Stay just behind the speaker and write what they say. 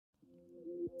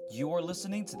You are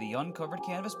listening to the Uncovered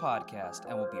Canvas podcast,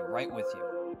 and we'll be right with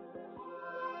you.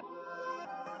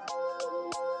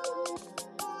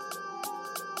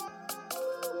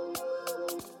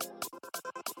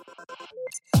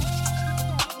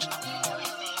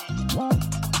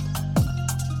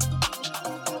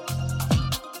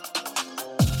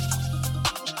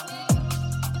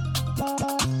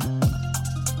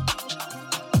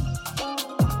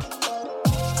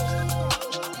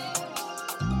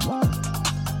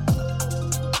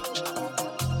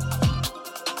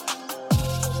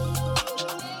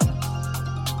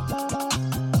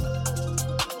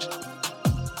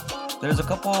 There's a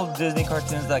couple of Disney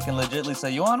cartoons that I can legitimately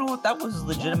say, you wanna know what, that was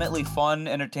legitimately fun,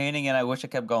 entertaining, and I wish it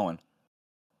kept going.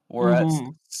 Whereas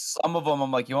some of them,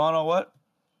 I'm like, you wanna know what?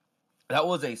 That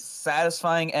was a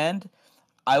satisfying end.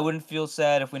 I wouldn't feel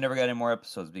sad if we never got any more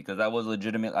episodes because that was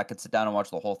legitimate. I could sit down and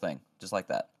watch the whole thing just like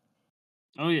that.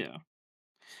 Oh yeah.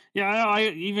 Yeah, I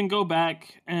even go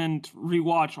back and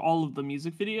rewatch all of the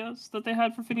music videos that they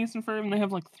had for Phineas and Ferb, and they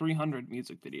have like 300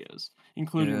 music videos,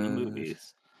 including the Dude,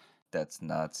 movies. that's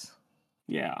nuts.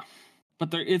 Yeah.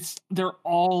 But they're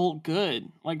all good.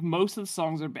 Like most of the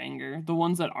songs are banger. The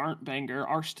ones that aren't banger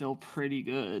are still pretty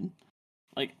good.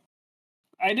 Like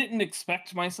I didn't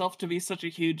expect myself to be such a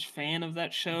huge fan of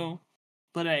that show,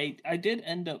 but I did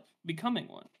end up becoming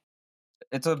one.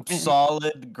 It's a And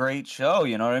solid, great show.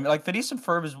 You know what I mean? Like Phineas and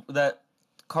Ferb is that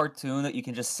cartoon that you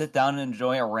can just sit down and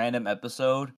enjoy a random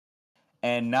episode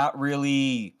and not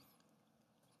really,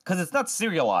 because it's not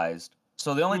serialized.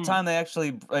 So the only time they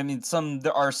actually, I mean,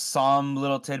 there are some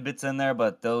little tidbits in there,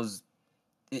 but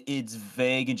it's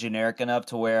vague and generic enough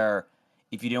to where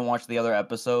if you didn't watch the other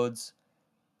episodes,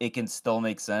 it can still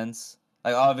make sense.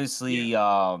 Like obviously,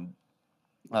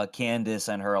 Candace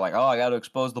and her, like, oh, I got to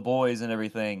expose the boys and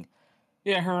everything.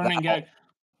 yeah, her running That, gag.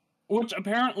 Which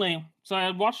apparently, so I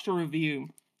had watched a review,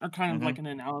 or kind of mhm, like an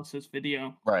analysis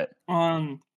video, right.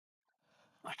 on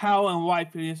how and why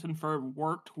Phineas and Ferb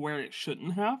worked where it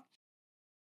shouldn't have.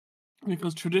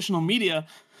 Because traditional media,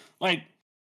 like,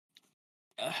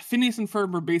 Phineas and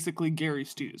Ferb are basically Gary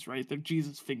Stews, right? They're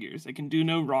Jesus figures. They can do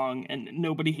no wrong, and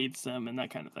nobody hates them, and that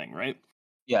kind of thing, right?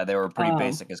 Yeah, they were pretty Um,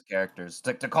 basic as characters.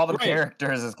 To call them right.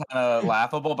 characters is kind of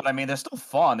laughable, but I mean, they're still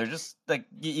fun. They're just like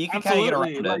you can kind of get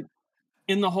Absolutely. around it. Like,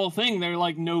 in the whole thing, they're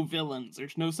like no villains.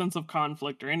 There's no sense of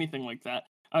conflict or anything like that,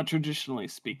 traditionally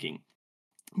speaking.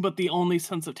 But the only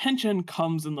sense of tension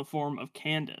comes in the form of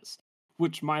Candace,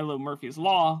 which Milo Murphy's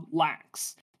Law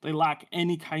lacks. They lack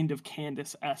any kind of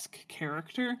Candace-esque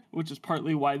character, which is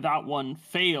partly why that one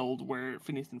failed where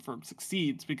Phineas and Ferb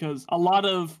succeeds, because a lot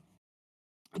of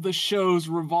the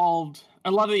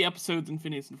episodes in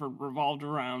Phineas and Ferb revolved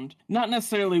around not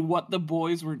necessarily what the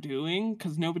boys were doing,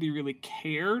 because nobody really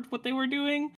cared what they were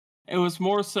doing. It was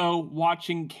more so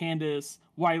watching Candace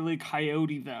Wile E.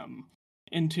 Coyote them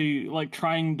into like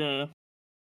trying to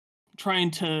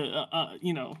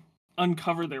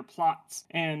uncover their plots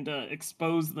and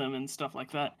expose them and stuff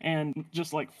like that, and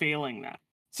just like failing that.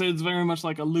 So it's very much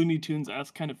like a Looney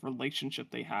Tunes-esque kind of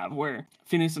relationship they have, where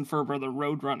Phineas and Ferb are the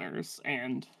Roadrunners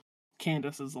and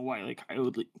Candace is the Wile E.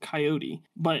 Coyote.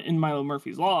 But in Milo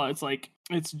Murphy's Law,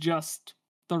 it's just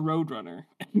the Roadrunner.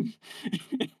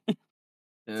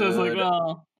 So it's like, Dude,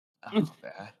 oh, oh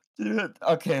man. Dude,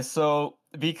 okay, so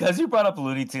because you brought up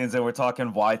Looney Tunes and we're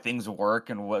talking why things work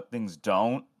and what things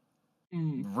don't,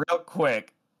 mm, real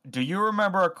quick, do you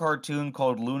remember a cartoon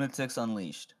called Lunatics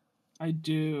Unleashed? I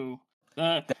do.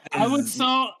 Uh, That I was is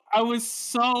so I was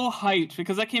so hyped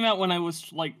because that came out when I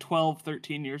was like 12,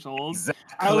 13 years old.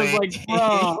 I was exactly. like,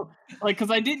 bro, like, because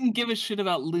I didn't give a shit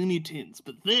about Looney Tunes,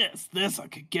 but this I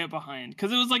could get behind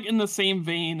because it was like in the same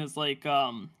vein as like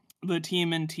the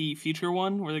TMNT Future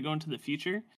one where they go into the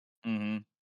future. hmm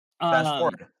Fast Um,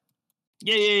 forward.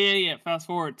 yeah. Fast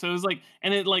forward, so it was like,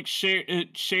 and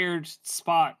it shared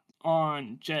spot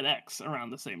on Jetix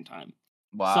around the same time.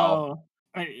 Wow.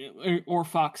 So, or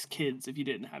Fox Kids if you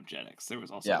didn't have Jetix, there was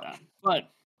also Yeah. that.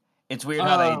 But It's weird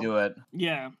how they uh, do it.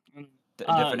 yeah,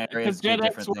 Different because areas get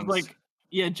different things.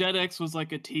 Jetix was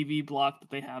like a TV block that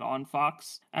they had on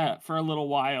Fox for a little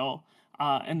while.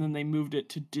 And then they moved it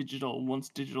to digital once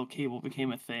digital cable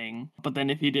became a thing. But then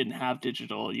if you didn't have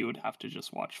digital, you would have to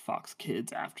just watch Fox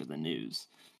Kids after the news.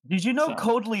 Did you know So,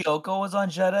 Code Lyoko was on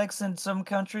JetX in some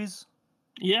countries?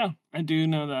 yeah, I do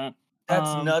know that. That's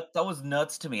Um, nut. That was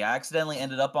nuts to me. I accidentally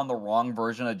ended up on the wrong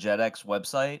version of JetX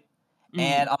website,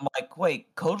 and mm, I'm like,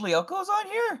 "Wait, Code Lyoko's on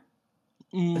here?"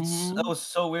 That mhm. was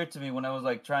so weird to me when I was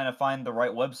like trying to find the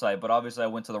right website, but obviously I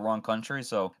went to the wrong country,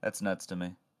 so that's nuts to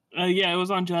me. Yeah, it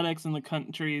was on Jetix in the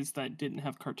countries that didn't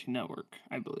have Cartoon Network,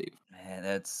 I believe. Man,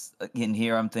 that's in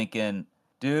here. I'm thinking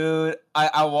Dude,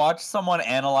 I watched someone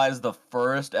analyze the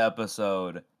first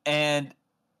episode, and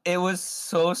it was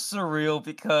so surreal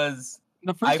because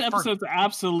The I first for episode's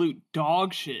absolute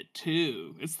dog shit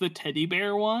too. It's the teddy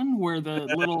bear one where the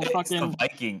little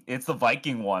fucking It's the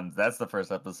Viking ones. That's the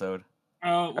first episode.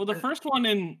 well, the first one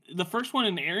in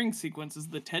the airing sequence is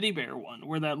the teddy bear one,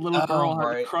 where that little Oh, girl has a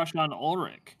right. crush on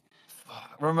Ulrich.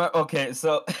 Remember, okay,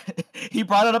 so he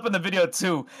brought it up in the video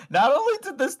too. Not only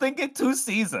did this thing get 2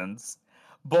 seasons,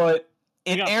 but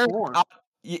They it got aired. 4.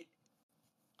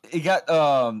 It got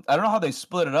I don't know how they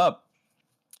split it up.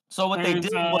 So what they There's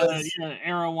did was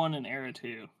Era 1 and Era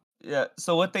 2. yeah.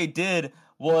 So what they did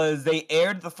was they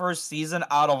aired the first season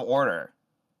out of order.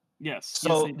 Yes,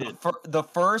 So they did.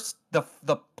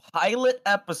 the pilot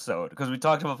episode, because we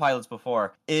talked about pilots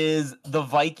before, is the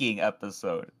Viking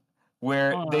episode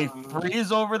where they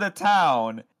freeze over the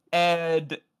town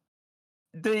and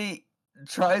they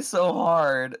try so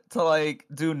hard to like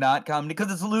do not comedy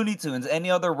because it's Looney Tunes.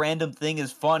 Any other random thing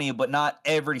is funny, but not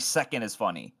every second is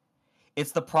funny.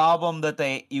 It's the problem that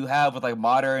you have with like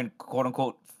modern quote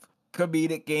unquote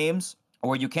comedic games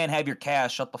where you can't have your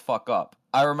cast shut the fuck up.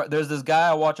 I remember there's this guy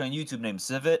I watch on YouTube named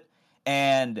Civet,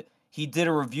 and he did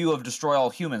a review of Destroy All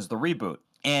Humans, the reboot.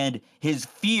 And his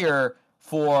fear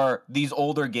for these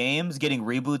older games getting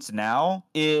reboots now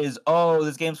is, oh,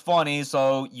 this game's funny,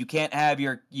 so you can't have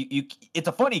it's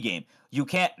a funny game. You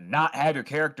can't not have your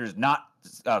characters not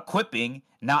quipping,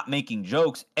 not making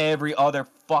jokes every other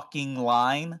fucking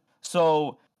line.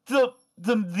 So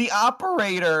the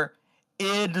operator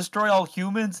in Destroy All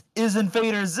Humans is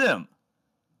Invader Zim.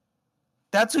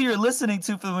 That's who you're listening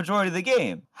to for the majority of the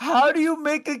game. How do you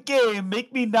make a game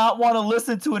make me not want to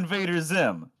listen to Invader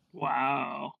Zim?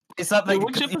 Wow. It's not like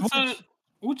which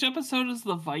episode is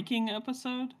the Viking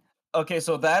episode? Okay,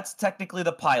 so that's technically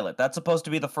the pilot. That's supposed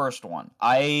to be the first one.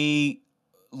 I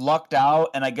lucked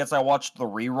out, and I guess I watched the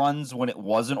reruns when it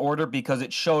was in order because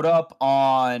it showed up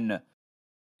on.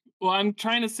 Well, I'm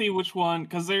trying to see which one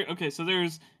because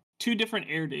there's 2 different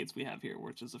air dates we have here,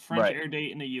 which is a French air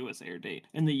date and a US air date.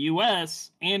 In the US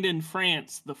and in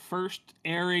France, the first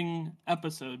airing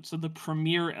episode, so the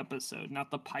premiere episode,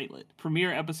 not the pilot,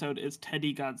 premiere episode is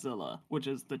Teddy Godzilla, which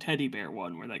is the teddy bear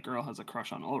one where that girl has a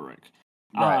crush on Ulrich.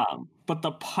 Right. But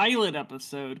the pilot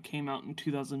episode came out in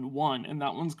 2001, and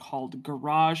that one's called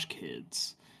Garage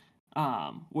Kids,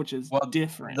 which is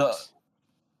different.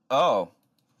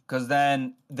 Because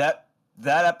then that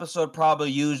episode probably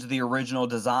used the original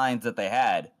designs that they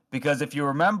had. Because if you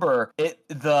remember,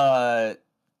 because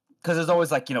there's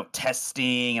always like,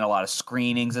 testing and a lot of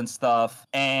screenings and stuff.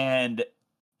 And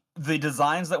the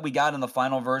designs that we got in the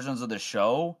final versions of the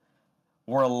show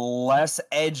were less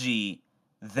edgy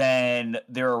than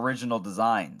their original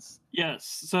designs.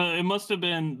 Yes, so it must have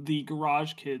been the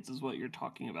Garage Kids is what you're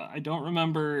talking about. I don't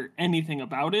remember anything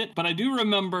about it, but I do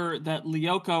remember that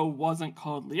Lyoko wasn't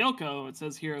called Lyoko. It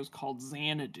says here it was called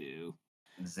Xanadu.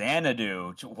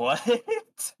 Xanadu? What?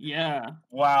 Yeah.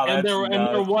 Wow, and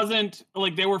there wasn't,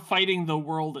 like, they were fighting the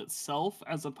world itself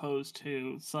as opposed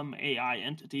to some AI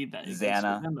entity that exists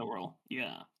within the world.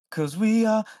 Yeah. 'Cause we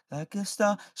are like a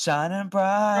star shining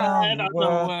bright on the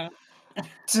world.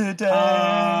 Today,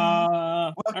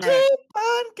 we'll keep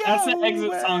on going. That's the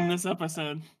exit song this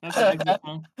episode. That's the exit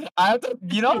song. I have to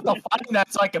find that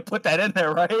so I can put that in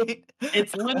there, right?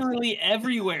 It's literally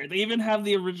everywhere. They even have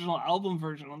the original album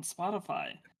version on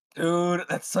Spotify. Dude,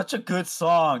 that's such a good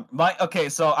song.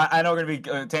 So I know we're gonna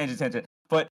be tangent,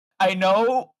 but I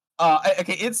know.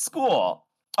 In school,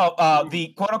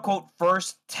 the quote unquote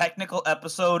first technical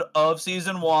episode of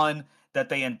season 1. That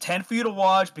they intend for you to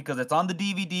watch because it's on the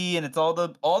DVD and it's all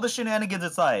the shenanigans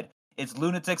inside. It's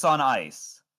Lunatics on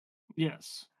Ice.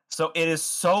 Yes. So it is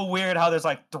so weird how there's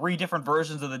like 3 different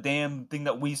versions of the damn thing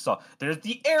that we saw. There's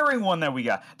the airing one that we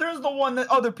got. There's the one that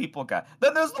other people got.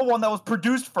 Then there's the one that was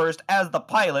produced first as the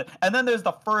pilot. And then there's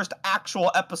the first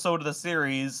actual episode of the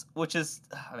series, which is...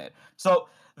 Oh, man. So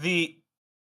the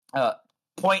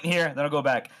point here, then I'll go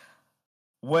back.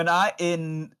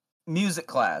 In music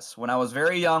class, when I was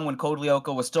very young, when Code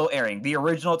Lyoko was still airing, the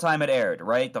original time it aired,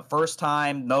 right? The first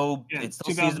time, it's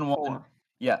still season 1.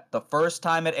 Yeah, the first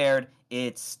time it aired,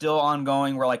 it's still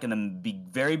ongoing. We're like in the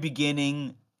very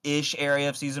beginning-ish area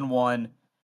of season 1.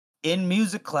 In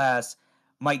music class,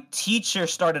 my teacher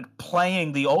started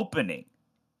playing the opening.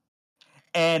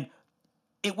 And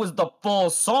it was the full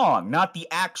song, not the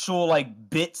actual like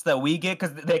bits that we get,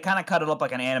 because they kind of cut it up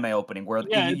like an anime opening where the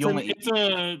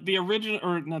original,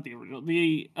 or not the original,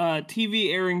 the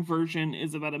TV airing version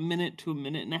is about 1 minute to 1.5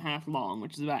 minutes long,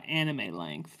 which is about anime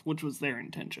length, which was their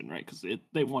intention, right? Because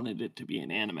they wanted it to be an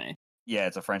anime. Yeah,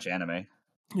 it's a French anime.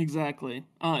 Exactly.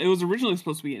 It was originally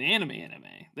supposed to be an anime.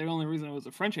 The only reason it was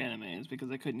a French anime is because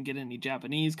they couldn't get any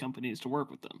Japanese companies to work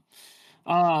with them.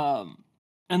 Um,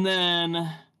 and then,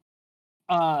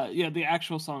 yeah, the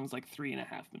actual song is like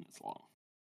 3.5 minutes long.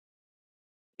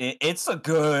 It's a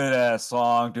good ass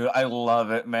song, dude. I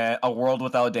love it, man. A World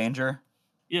Without Danger.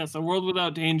 Yes, A World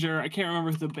Without Danger. I can't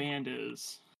remember who the band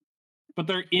is, but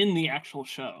they're in the actual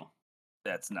show.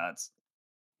 That's nuts.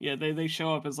 Yeah, they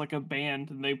show up as like a band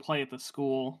and they play at the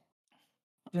school.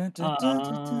 Dun, dun, dun,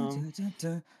 dun, dun, Um, dun, dun,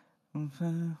 dun.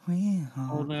 We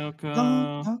Code are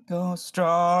Lyoko. gonna go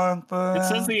strong It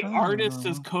says the artist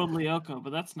is forever. Code Lyoko, but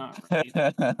that's not right.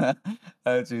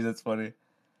 Oh, geez, that's funny.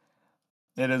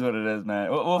 It is what it is,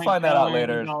 man. We'll Frank find that out Keller,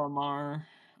 later. Igalamar.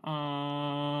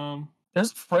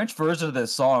 There's a French version of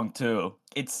this song too.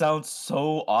 It sounds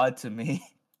so odd to me,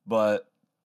 but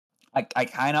I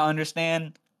kind of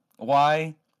understand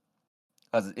why,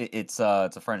 because it's a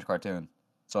French cartoon,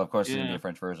 so of course there's gonna be Yeah. a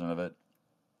French version of it.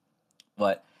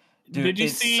 But dude, Did you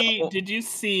it's see? so Did you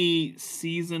see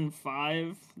season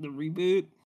 5, the reboot?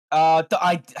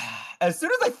 I as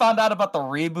soon as I found out about the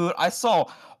reboot, I saw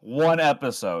one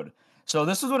episode. So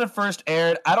this was when it first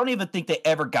aired. I don't even think they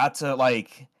ever got to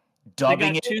like They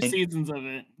dubbing got it. 2 And seasons of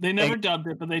it. They it never dubbed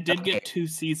it, but they did okay. get 2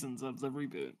 seasons of the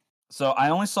reboot. So I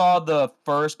only saw the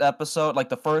first episode, like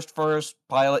the first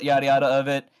pilot, yada yada of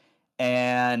it,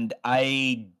 and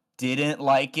I didn't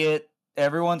like it.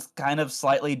 Everyone's kind of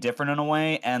slightly different in a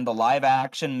way, and the live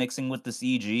action mixing with the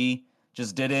CG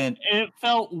just didn't It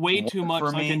felt way too work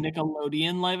for much like a me.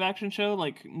 Nickelodeon live action show,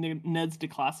 like Ned's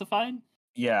Declassified,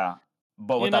 Yeah,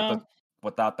 but you know?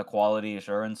 without the quality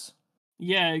assurance.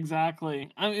 Yeah,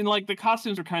 exactly. I mean, like, the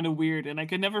costumes were kind of weird, and I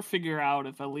could never figure out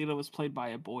if Alita was played by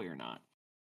a boy or not.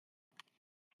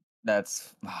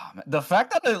 That's the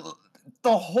fact that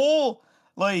the whole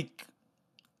like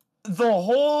the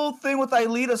whole thing with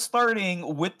Aelita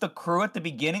starting with the crew at the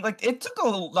beginning, like it took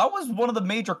a that was one of the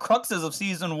major cruxes of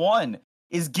season one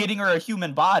is getting her a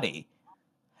human body,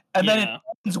 and then it Yeah.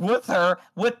 ends with her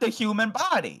with the human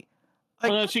body.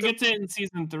 Well, Like no, what she the, gets it in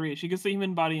season 3. She gets the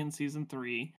human body in season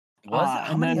 3. was it?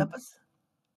 How And many then episodes?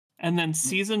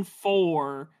 season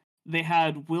 4, they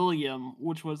had William,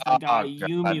 which was the guy Oh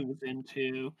Yumi god, was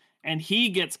into, and he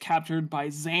gets captured by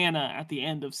Xana at the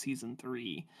end of season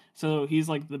 3. So he's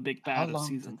like the big how bad of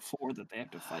long did? season 4 that they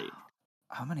have to fight.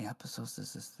 How many episodes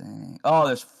is this thing? Oh,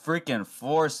 there's freaking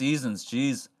 4 seasons.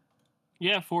 Jeez,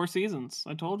 Yeah, 4 seasons.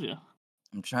 I told you.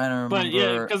 I'm trying to But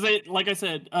yeah, remember. because they, like I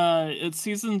said, it's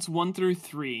seasons 1 through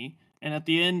 3, and at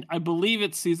the end, I believe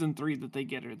it's season 3 that they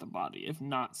get her the body, if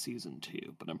not season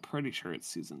 2. But I'm pretty sure it's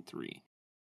season 3.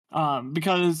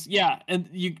 Because yeah, and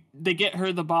they get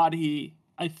her the body.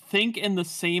 I think in the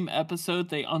same episode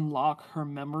they unlock her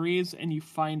memories, and you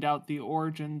find out the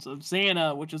origins of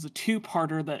Xana, which is a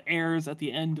two-parter that airs at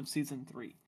the end of season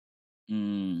 3.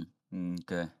 Mm,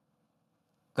 okay.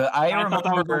 'Cause I I thought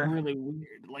that was like remember. really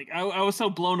weird. Like I was so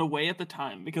blown away at the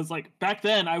time because like back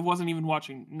then I wasn't even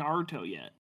watching Naruto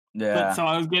yet. But Yeah. so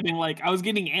I was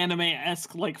getting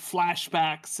anime-esque like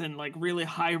flashbacks and like really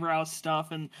highbrow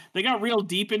stuff, and they got real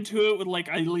deep into it with like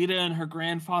Aelita and her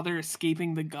grandfather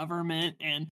escaping the government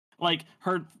and like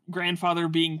her grandfather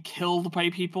being killed by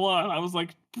people. And I was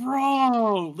like,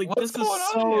 bro, like What's this is going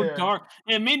on so here? dark.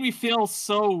 It made me feel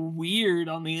so weird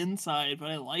on the inside,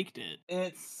 but I liked it.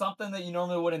 It's something that you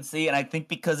normally wouldn't see, and I think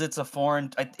because it's a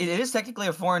foreign, it is technically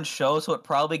a foreign show, so it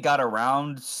probably got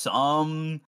around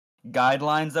some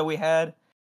guidelines that we had.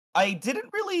 I didn't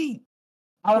really,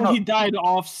 I don't Well, know. he died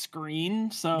off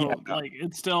screen, Yeah, so like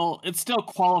it's still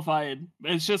qualified.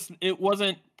 It's just it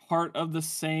wasn't part of the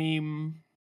same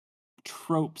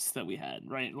tropes that we had,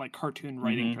 right? Like cartoon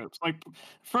writing hmm tropes. Like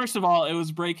first of all, it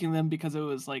was breaking them because it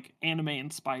was like anime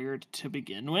inspired to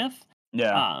begin with.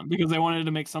 yeah, Because they wanted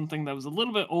to make something that was a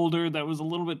little bit older, that was a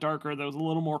little bit darker, that was a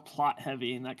little more plot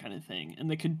heavy and that kind of thing. And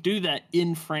they could do that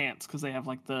in France because they have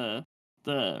like the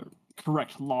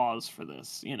correct laws for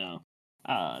this,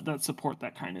 that support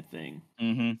that kind of thing.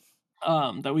 hmm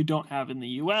That we don't have in the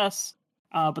US,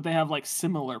 but they have like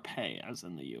similar pay as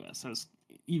in the US. So it's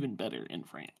even better in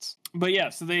France. But yeah,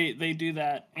 so they do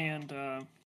that, and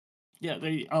yeah,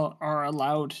 they are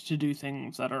allowed to do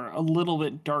things that are a little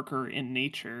bit darker in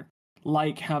nature,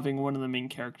 like having one of the main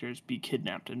characters be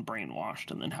kidnapped and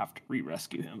brainwashed and then have to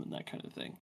re-rescue him and that kind of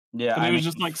thing. yeah. But I it mean, was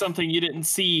just like something you didn't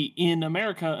see in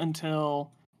America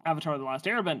until Avatar: The Last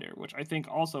Airbender, which I think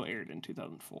also aired in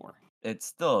 2004. it's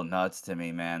still nuts to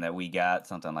me, man, that we got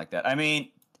something like that. I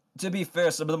mean, to be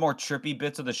fair, some of the more trippy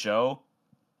bits of the show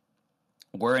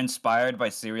were inspired by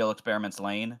Serial Experiments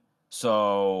Lane,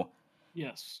 so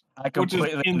Yes. I Which is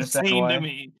completely understand insane to why.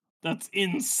 me. That's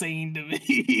insane to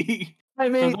me. I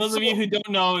For mean, those so of you who don't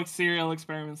know Serial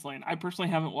Experiments Lane, I personally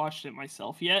haven't watched it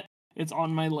myself yet. It's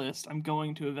on my list. I'm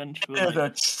going to it's eventually. a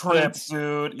But trip,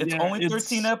 dude. It's yeah, only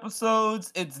 13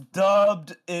 episodes. It's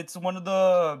dubbed. It's one of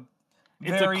the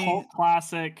it's a cult very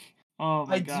classic. Oh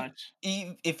my I do, gosh.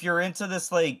 if you're into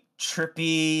this like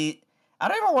trippy, I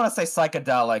don't even want to say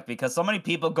psychedelic because so many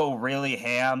people go really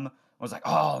ham. I was like,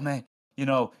 oh man,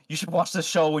 you should watch this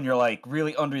show when you're like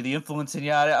really under the influence and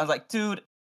yada. I was like, dude,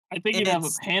 I think you'd have a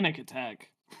it's panic attack.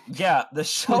 yeah, the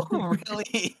show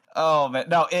really. Oh man,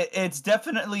 no, it's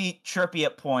definitely trippy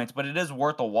at points, but it is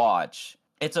worth a watch.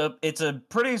 It's a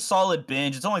pretty solid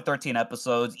binge. It's only 13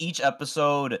 episodes. Each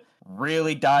episode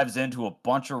really dives into a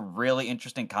bunch of really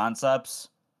interesting concepts,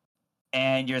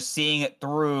 and you're seeing it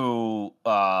through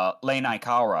Lane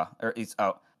Aikawa or is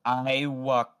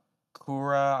Iwakura.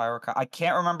 I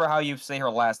can't remember how you say her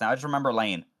last name. I just remember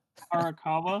Lane.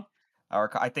 Arakawa?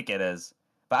 I think it is,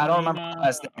 but I don't remember her Lena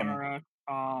last name.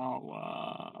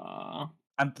 Arakawa.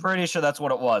 I'm pretty sure that's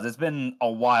what it was. It's been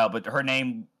a while, but her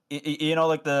name,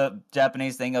 like the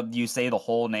Japanese thing of you say the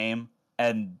whole name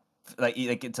and like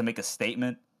to make a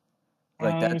statement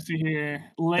like Let that. me see here.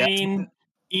 That's Lane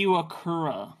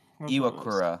Iwakura. That's what it was.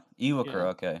 Iwakura. Yeah. Iwakura.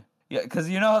 Okay. Yeah, because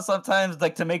sometimes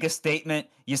like to make a statement,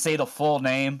 you say the full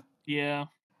name. Yeah.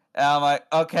 And I'm like,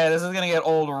 okay, this is gonna get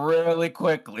old really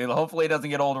quickly. Hopefully, it doesn't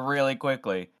get old really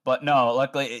quickly. But no,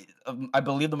 luckily, I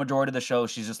believe the majority of the show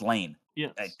she's just Lane. I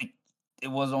Yes. think it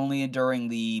was only during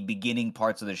the beginning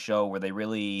parts of the show where they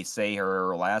really say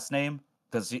her last name.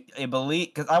 Because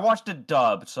I watched it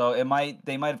dubbed, so they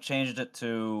might have changed it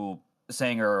to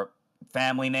saying her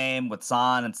family name with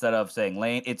San instead of saying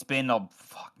Lane. It's been a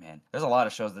fuck, man. There's a lot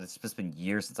of shows that it's just been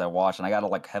years since I watched, and I gotta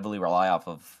like heavily rely off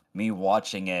of me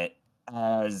watching it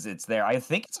as it's there. I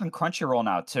think it's on Crunchyroll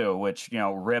now too, which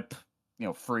rip,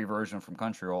 free version from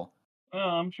Crunchyroll.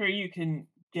 I'm sure you can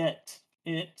get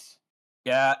it.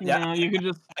 Yeah, You yeah. know, you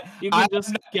I can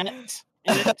just get it.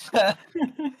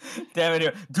 damn it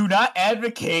here. Do not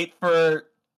advocate for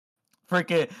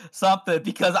freaking something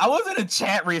because I was in a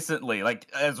chat recently, like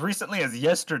as recently as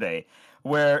yesterday,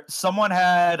 where someone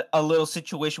had a little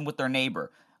situation with their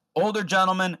neighbor. Older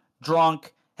gentleman,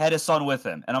 drunk, had his son with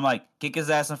him. And I'm like, kick his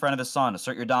ass in front of his son,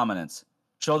 assert your dominance.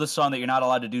 Show the son that you're not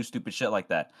allowed to do stupid shit like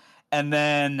that. And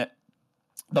then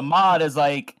the mod is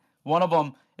like, one of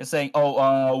them is saying,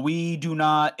 "Oh, we do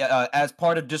not, as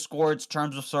part of Discord's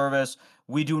terms of service,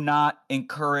 we do not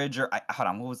encourage or hold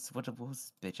on, what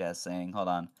was bitch ass saying? Hold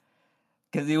on,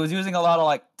 because he was using a lot of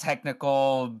like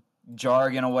technical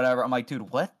jargon or whatever. I'm like, dude,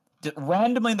 what?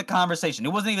 Randomly in the conversation, it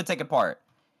wasn't even taking part.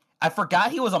 I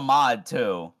forgot he was a mod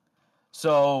too.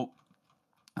 So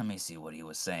let me see what he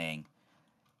was saying.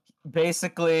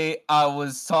 Basically, I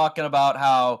was talking about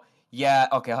how, yeah,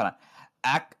 okay, hold on.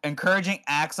 Encouraging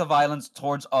acts of violence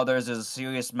towards others is a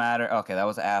serious matter. Okay, that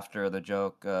was after the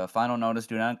joke. Final notice: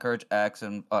 do not encourage acts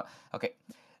and. Okay,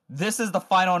 this is the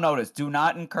final notice. Do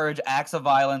not encourage acts of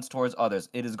violence towards others.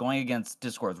 It is going against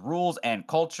Discord's rules and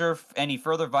culture. Any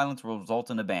further violence will result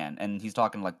in a ban. And he's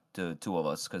talking like to two of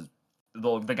us because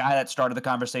the guy that started the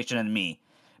conversation and me,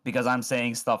 because I'm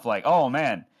saying stuff like, "Oh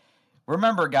man,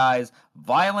 remember, guys,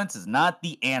 violence is not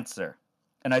the answer."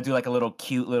 And I do like a little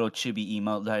cute little chibi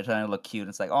emote that I try to look cute.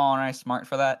 It's like, oh, nice, smart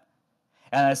for that.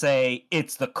 And I say,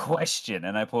 it's the question.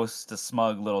 And I post a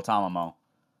smug little Tamamo.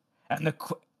 And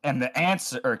the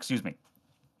answer, or excuse me,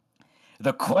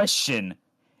 the question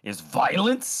is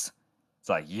violence? It's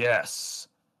like, yes.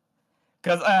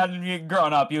 Because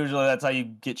growing up, usually that's how you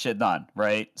get shit done,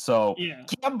 right? So Yeah.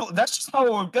 that's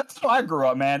how I grew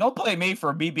up, man. Don't blame me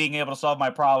for me being able to solve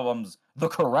my problems the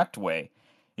correct way.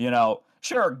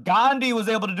 Sure, Gandhi was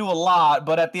able to do a lot,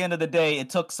 but at the end of the day, it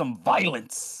took some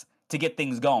violence to get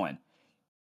things going.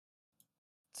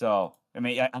 So I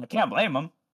mean, I can't blame him.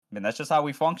 I mean, that's just how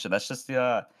we function. That's just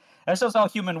how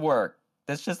humans work.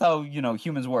 That's just how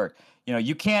humans work.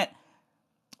 You can't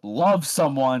love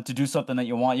someone to do something that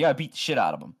you want. You gotta beat the shit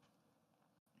out of them.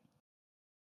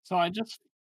 So I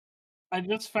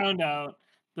just found out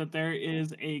that there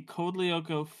is a Code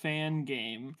Lyoko fan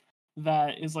game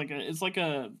that is it's like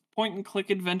a point and click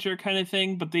adventure kind of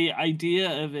thing, but the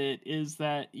idea of it is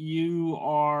that you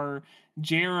are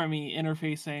Jeremy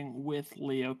interfacing with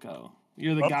Lyoko.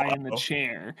 You're the guy in the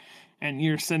chair, and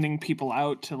you're sending people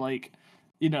out to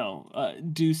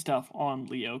do stuff on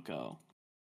Lyoko.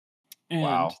 And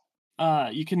Wow.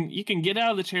 you can get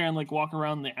out of the chair and like walk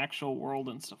around the actual world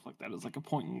and stuff like that. It's like a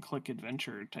point and click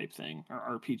adventure type thing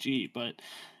or RPG, but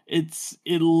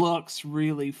it looks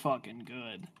really fucking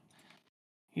good.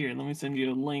 Here, let me send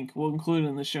you a link. We'll include it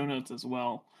in the show notes as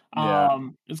well. Yeah.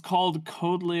 It's called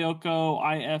Code Lyoko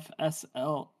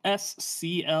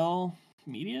IFSCL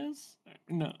Medias?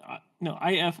 No,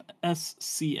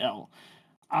 IFSCL.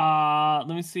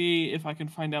 Let me see if I can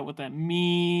find out what that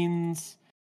means.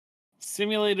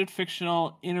 Simulated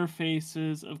fictional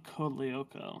interfaces of Code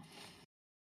Lyoko.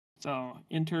 So,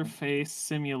 interface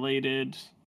simulated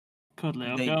Code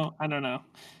They Lyoko. I don't know.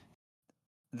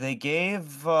 they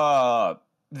gave uh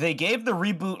they gave the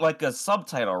reboot like a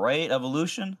subtitle, right?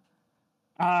 Evolution?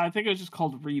 I think it was just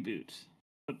called Reboot,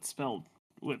 but spelled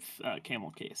with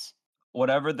camel case.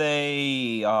 Whatever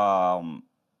they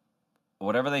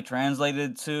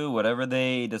translated to, whatever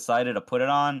they decided to put it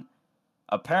on.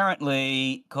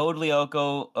 Apparently, Code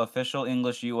Lyoko official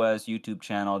English US YouTube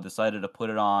channel decided to put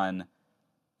it on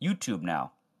YouTube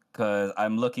now because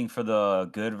I'm looking for the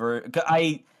good version.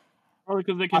 Probably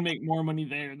because they can make more money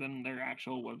there than their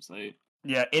actual website.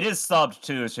 Yeah, it is subbed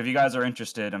too. So if you guys are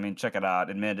interested, I mean, check it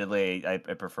out. Admittedly, I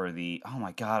prefer the. Oh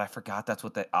my god, I forgot that's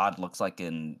what the odd looks like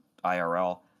in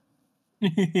IRL.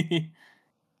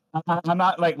 I'm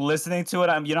not like listening to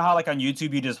it. You know how like on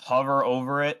YouTube you just hover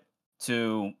over it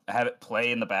to have it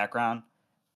play in the background.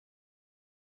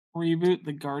 Reboot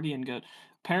the Guardian Goat.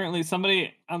 Apparently,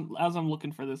 somebody as I'm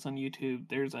looking for this on YouTube,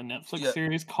 there's a Netflix Yeah.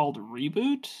 series called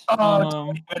Reboot. Oh,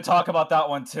 we're gonna talk about that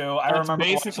one too. I That's remember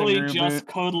watching basically Reboot. just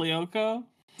Code Lyoko.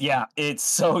 Yeah, it's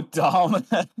so dumb.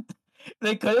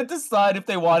 They couldn't decide if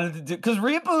they wanted to do because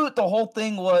Reboot. The whole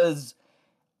thing was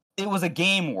it was a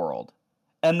game world,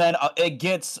 and then it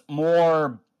gets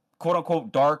more quote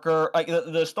unquote darker. Like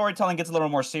the storytelling gets a little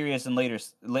more serious in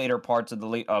later parts of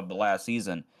the last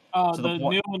season. To the The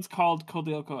point. new one's called Code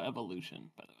Lyoko Evolution.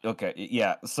 By the way. Okay,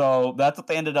 yeah. So that's what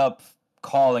they ended up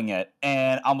calling it,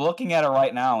 and I'm looking at it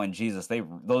right now, and Jesus,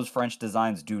 those French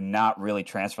designs do not really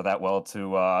transfer that well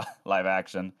to live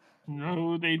action.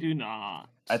 No, they do not.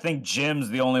 I think Jim's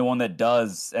the only one that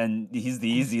does, and he's the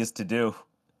easiest to do.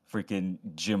 Freaking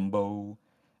Jimbo.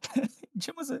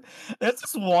 Jim was a. There's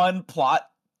this one plot.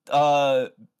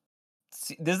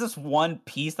 There's this one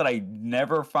piece that I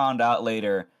never found out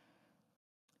later.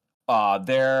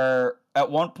 There at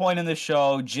one point in the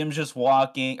show, Jim's just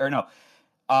walking, or no,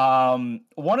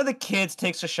 one of the kids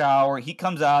takes a shower. He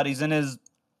comes out. He's in his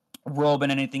robe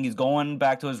and anything. He's going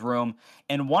back to his room,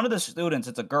 and one of the students,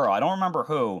 it's a girl. I don't remember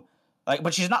who. Like,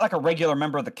 but she's not like a regular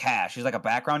member of the cast. She's like a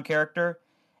background character,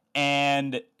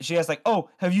 and she has like, "Oh,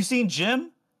 have you seen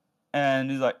Jim?" And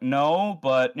he's like, "No,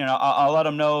 but you know, I'll let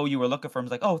him know you were looking for him."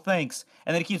 He's like, "Oh, thanks,"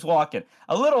 and then he keeps walking.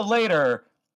 A little later,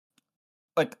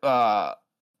 like,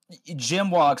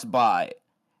 Jim walks by,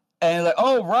 and he's like,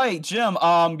 "Oh, right, Jim.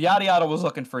 Yada yada was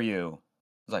looking for you."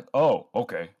 He's like, "Oh,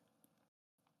 okay."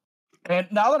 And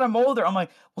now that I'm older, I'm like,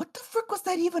 "What the frick was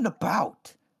that even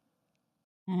about?"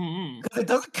 Mm-hmm. Because it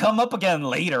doesn't come up again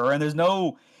later, and there's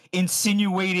no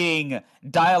insinuating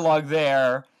dialogue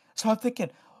there. So I'm thinking,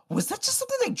 was that just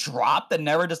something they dropped and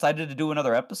never decided to do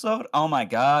another episode? Oh my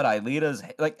god, Aelita's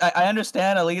like I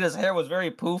understand Aelita's hair was very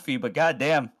poofy, but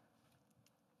goddamn,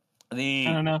 I the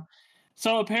don't know.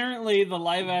 So apparently, the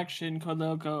live-action Code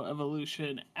Lyoko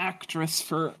Evolution actress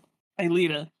for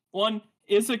Aelita, one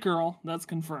is a girl, that's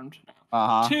confirmed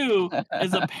now. Two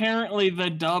is apparently the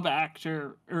dub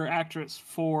actor or actress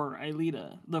for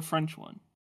Aelita, the French one.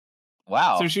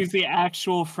 Wow. So she's the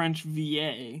actual French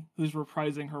VA who's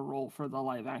reprising her role for the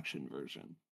live-action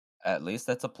version. At least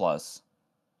that's a plus.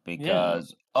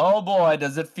 Because oh boy,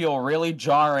 does it feel really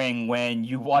jarring when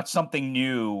you watch something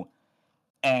new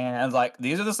and like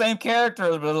these are the same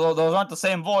characters, but those aren't the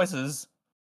same voices.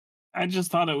 I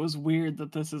just thought it was weird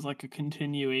that this is like a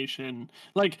continuation.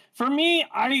 Like for me,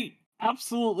 I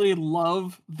absolutely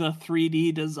love the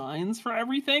 3D designs for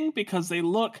everything because they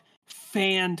look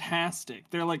fantastic.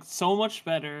 They're like so much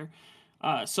better,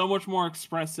 so much more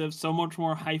expressive, so much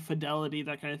more high fidelity,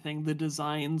 that kind of thing. The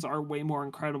designs are way more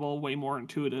incredible, way more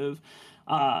intuitive,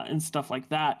 and stuff like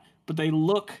that. But they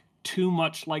look too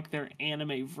much like their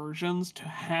anime versions to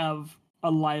have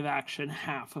a live action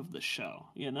half of the show,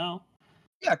 you know?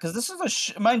 Yeah, because this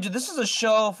is mind you, this is a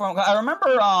show from. I remember.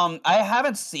 I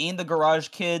haven't seen the Garage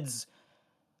Kids.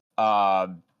 Uh,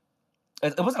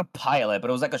 it wasn't a pilot, but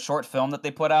it was like a short film that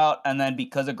they put out, and then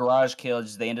because of Garage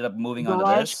Kids, they ended up moving on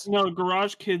to this. No,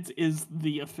 Garage Kids is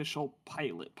the official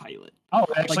pilot. Oh,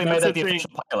 they actually made that the thing.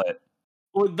 official pilot.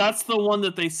 Well, that's the one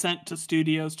that they sent to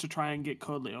studios to try and get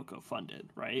Code Lyoko funded,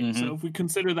 right? Mhm. So if we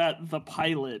consider that the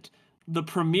pilot, the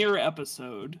premiere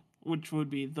episode, which would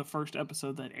be the first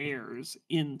episode that airs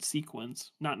in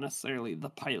sequence, not necessarily the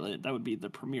pilot, that would be the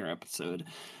premiere episode,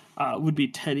 would be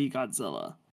Teddy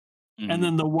Godzilla. And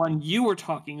then the one you were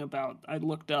talking about, I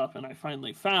looked up and I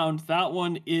finally found that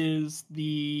one is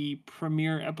the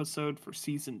premiere episode for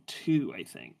season 2, I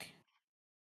think.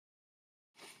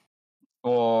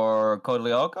 Or Code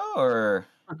Lyoko, or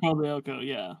Or Code Lyoko,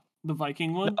 yeah, the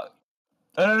Viking one.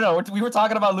 No. We were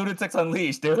talking about Lunatics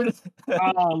Unleashed, dude.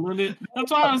 Oh,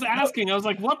 that's why I was asking. I was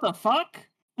like, "What the fuck?"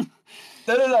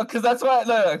 No, because that's why.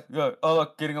 Look, oh,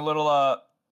 look, getting a little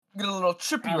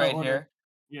trippy right here.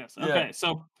 Yes. Yeah. Okay.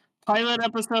 So, pilot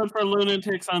episode for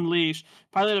Lunatics Unleashed.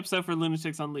 Pilot episode for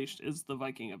Lunatics Unleashed is the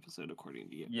Viking episode, according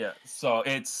to you. Yeah. So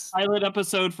it's Pilot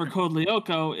episode for Code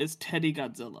Lyoko is Teddy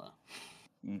Godzilla.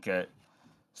 okay.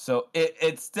 So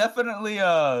it's definitely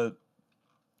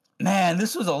man,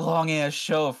 this was a long ass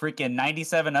show. Freaking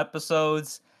 97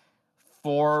 episodes,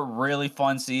 4 really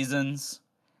fun seasons.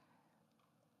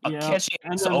 A catchy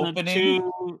and then opening.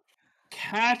 The 2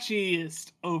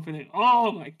 catchiest opening.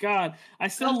 Oh my god. I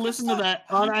still listen to that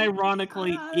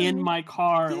unironically in my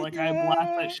car. Like I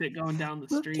blast that shit going down the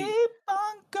street. Keep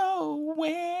on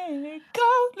going.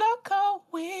 Go, loco,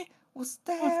 we will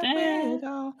stand it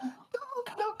all.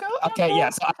 Go. Okay,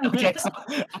 yes. Okay, so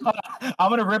I'm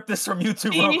gonna rip this from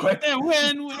YouTube real quick.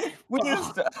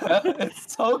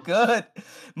 It's so good.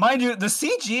 Mind you, the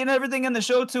CG and everything in the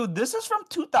show too, this is from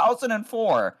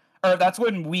 2004. Or that's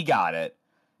when we got it.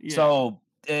 Yeah. So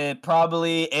it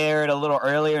probably aired a little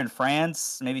earlier in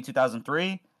France, maybe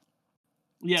 2003.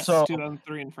 Yes, so,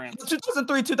 2003 in France.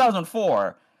 2003,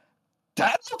 2004.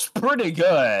 That looks pretty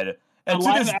good. And the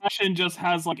live action just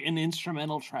has like an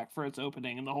instrumental track for its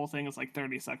opening, and the whole thing is like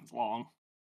 30 seconds long.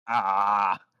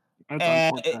 That's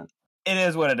unfortunate. It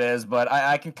is what it is, but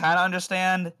I can kind of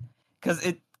understand because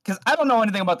I don't know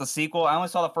anything about the sequel. I only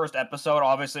saw the first episode.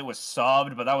 Obviously, it was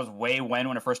subbed, but that was way when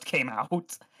it first came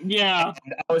out. Yeah,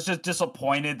 and I was just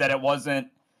disappointed that it wasn't.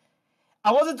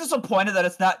 I wasn't disappointed that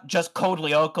it's not just Code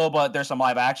Lyoko, but there's some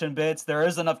live action bits. There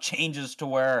is enough changes to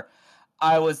where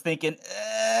I was thinking,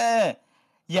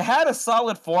 you had a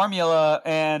solid formula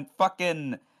and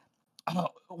fucking.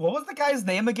 What was the guy's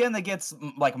name again that gets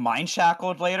like mind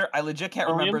shackled later? I legit can't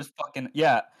remember his fucking.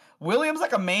 Yeah, William's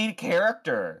like a main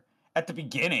character at the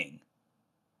beginning,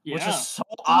 which is so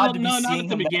odd to be seeing. No, not at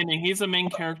the beginning. He's a main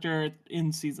character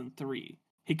in season 3.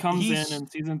 He comes in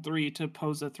season 3 to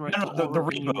pose a threat to the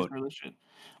reboot.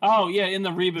 Oh yeah, in the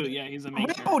reboot, yeah, he's a main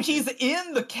character. He's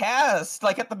in the cast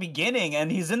like at the beginning,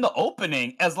 and he's in the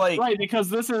opening as like right, because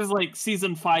this is like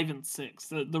season 5 and 6.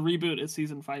 The reboot is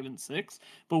season 5 and 6,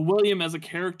 but William as a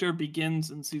character begins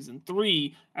in season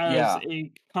 3 as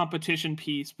a competition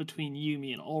piece between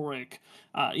Yumi and Ulrich,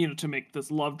 to make this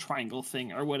love triangle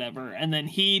thing or whatever, and then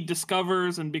he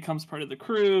discovers and becomes part of the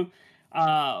crew,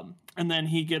 and then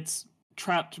he gets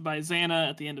trapped by Xana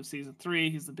at the end of season 3.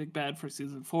 He's the big bad for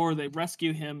season 4. They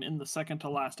rescue him in the second to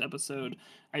last episode,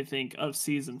 I think, of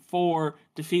season 4,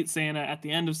 defeat Xana at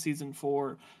the end of season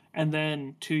 4, and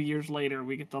then 2 years later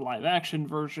we get the live action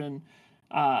version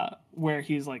where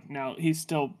he's like, now he's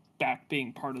still back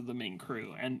being part of the main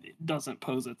crew and doesn't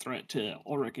pose a threat to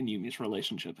Ulrich and Yumi's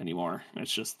relationship anymore.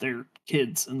 It's just they're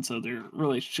kids, and so their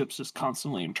relationship's just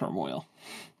constantly in turmoil.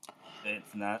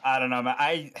 It's not, I don't know,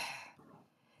 man.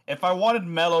 If I wanted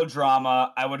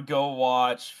melodrama, I would go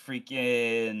watch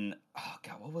freaking. Oh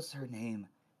god, what was her name?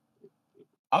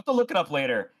 I'll have to look it up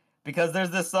later because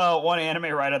there's this one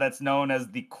anime writer that's known as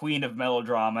the Queen of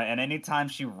Melodrama, and anytime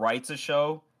she writes a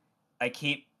show, I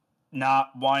keep not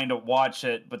wanting to watch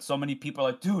it. But so many people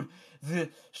are like, "Dude, the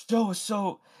show is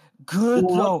so good,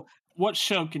 though." What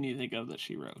show can you think of that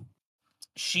she wrote?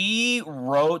 She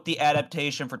wrote the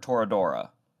adaptation for Toradora.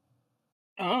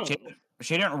 Oh.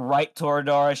 She didn't write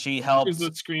Toradora. She helped. She's the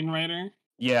screenwriter?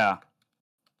 Yeah.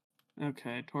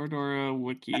 Okay, Toradora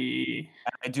wiki.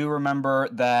 I do remember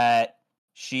that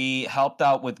she helped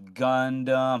out with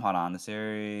Gundam. Hold on, the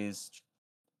series.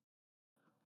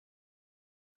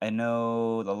 I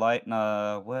know the light.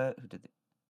 What? Who did it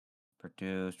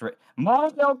produce?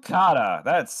 Mari Okada.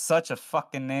 That's such a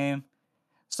fucking name.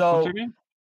 So what's her name?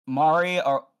 Mari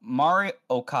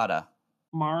Okada.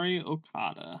 Mari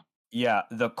Okada. Yeah,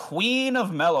 the Queen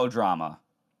of Melodrama.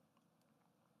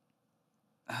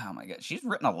 Oh my god, she's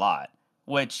written a lot,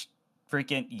 which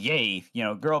freaking yay,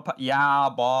 girl,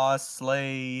 boss,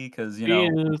 slay, because she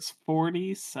is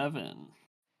 47.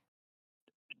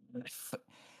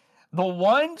 The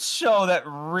one show that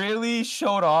really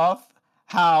showed off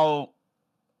how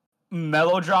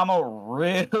melodrama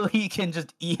really can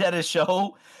just eat at a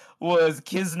show was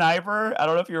Kiznaiver. I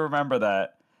don't know if you remember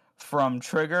that from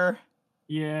Trigger.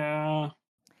 Yeah.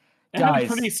 It had a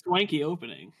pretty swanky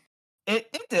opening.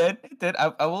 It did.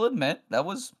 I will admit that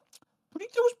was pretty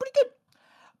good.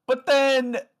 But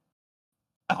then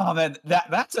Oh man,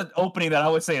 that's an opening that I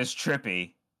would say is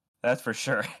trippy. That's for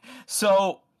sure.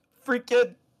 So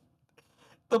freaking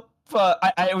the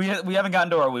we haven't gotten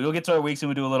to our week. We'll get to our weeks and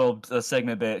we do a little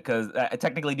segment bit because I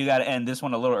technically do got to end this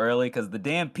one a little early because the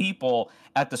damn people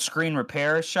at the screen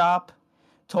repair shop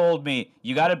told me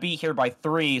you got to be here by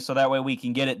 3 so that way we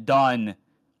can get it done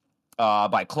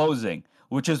by closing.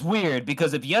 Which is weird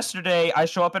because if yesterday I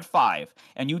show up at 5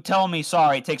 and you tell me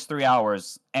sorry it takes 3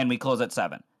 hours and we close at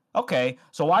 7. Okay,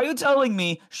 so why are you telling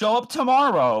me show up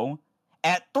tomorrow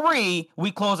at 3,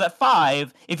 we close at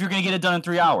 5 if you're gonna get it done in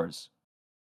 3 hours?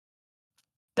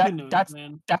 Who knows, That's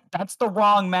man? that's the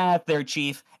wrong math there,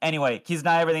 Chief. Anyway, he's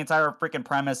not everything. Entire freaking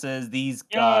premises. These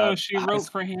Yo, she high wrote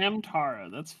school. for Hamtaro.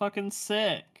 That's fucking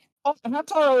sick. Oh,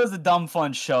 Hamtaro is a dumb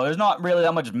fun show. There's not really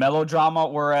that much melodrama,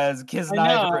 whereas I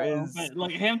Kisniver know, is but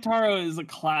like Hamtaro is a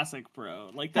classic,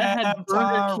 bro. Like that had Burger King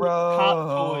Hot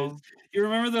Toys. Hamtaro. You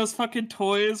remember those fucking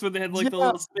toys where they had like the Yeah,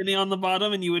 little spinny on the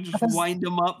bottom and you would just has, wind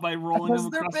them up by rolling them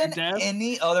has there across your been desk?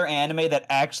 any other anime that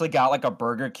actually got like a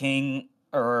Burger King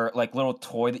or like little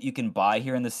toy that you can buy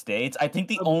here in the States? I think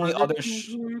the A only Burger other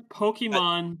King toy?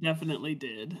 Pokemon definitely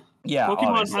did. yeah,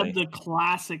 Pokemon had obviously. the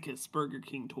classicest Burger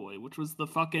King toy, which was the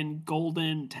fucking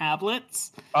golden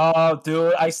tablets. Oh,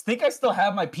 dude, I think I still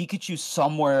have my Pikachu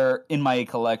somewhere in my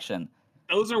collection.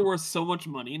 Those are worth so much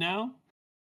money now.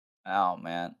 Oh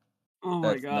man, Oh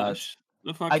my that's nuts. gosh. The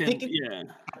I fucking think it, yeah.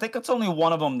 I think it's only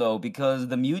one of them though, because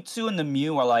the Mewtwo and the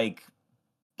Mew are like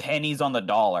pennies on the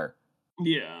dollar,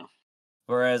 Yeah.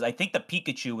 whereas I think the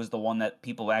Pikachu was the one that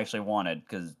people actually wanted.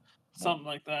 Because Something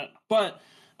like that. But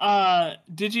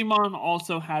Digimon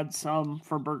also had some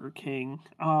for Burger King.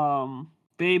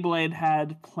 Beyblade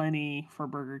had plenty for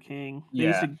Burger King. They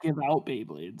used yeah, to give out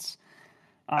Beyblades.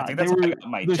 I think They that's how I were got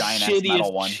my the giant ass metal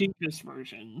shittiest, one. cheapest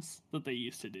versions that they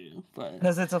used to do. But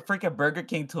Because it's a freaking Burger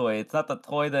King toy. It's not the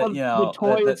toy that well, the that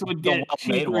toys would the get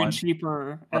well-made cheaper and one,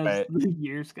 cheaper as right? the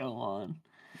years go on.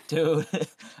 Dude,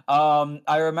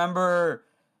 I remember,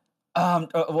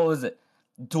 what was it?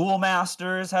 Duel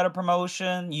Masters had a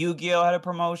promotion. Yu-Gi-Oh had a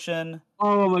promotion.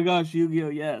 Oh my gosh, Yu-Gi-Oh!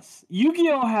 Yes.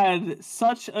 Yu-Gi-Oh! Had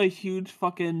such a huge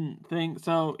fucking thing.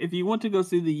 So if you went to go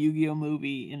see the Yu-Gi-Oh!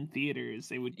 Movie in theaters,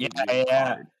 they would Yeah, give you a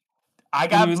yeah. card. I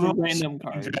And it got was a Blue Eye random Shining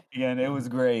card. Dragon. It was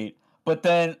great. But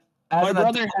then, as My an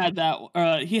brother adult, had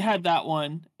that he had that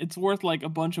one. It's worth like a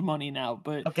bunch of money now,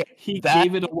 but okay, he that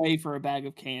gave it away for a bag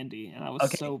of candy, and I was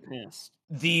okay. so pissed.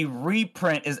 The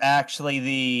reprint is actually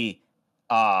the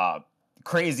uh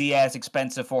crazy ass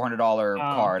expensive $400 Oh,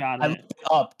 card. got I it. looked it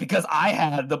up because I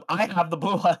have the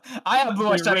blue I have Blue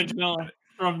Eye The Shining. original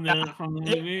from the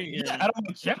Yeah, movie? yeah, Yeah. and I'm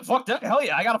like, yeah, fuck that, hell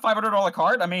yeah, I got a $500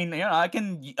 card. I mean, I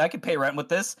can pay rent with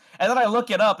this. And then I look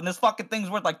it up, and this fucking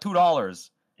thing's worth like $2.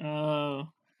 Oh,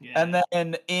 And yeah.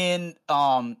 then in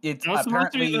it's That was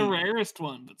supposed to be the apparently rarest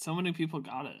one, but so many people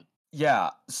got it.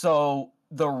 yeah. So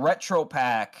the retro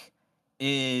pack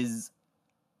is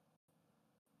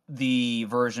the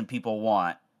version people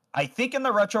want. I think in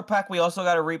the retro pack we also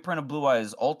got a reprint of Blue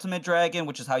Eyes Ultimate Dragon,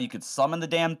 which is how you could summon the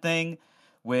damn thing.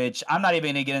 Which I'm not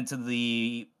even gonna get into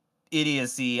the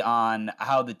idiocy on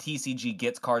how the TCG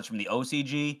gets cards from the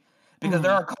OCG because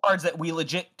there Mhm. are cards that we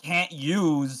legit can't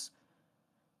use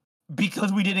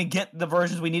because we didn't get the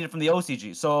versions we needed from the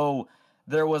OCG. So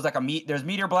there was like there's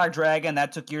Meteor Black Dragon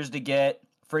that took years to get.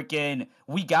 Freaking,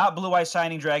 we got Blue Eyes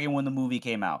Shining Dragon when the movie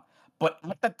came out. But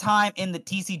at the time in the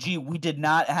TCG, we did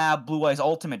not have Blue Eyes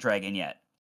Ultimate Dragon yet.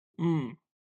 Mm.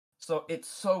 So it's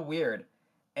so weird.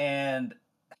 And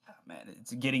man,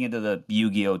 it's getting into the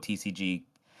Yu-Gi-Oh TCG.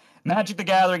 Magic the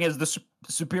Gathering is the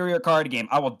superior card game.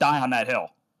 I will die on that hill.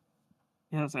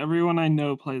 Yes, everyone I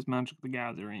know plays Magic the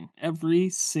Gathering. Every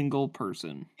single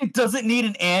person. It doesn't need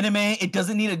an anime. It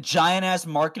doesn't need a giant ass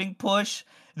marketing push.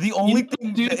 The You only know,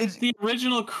 thing dude, is, the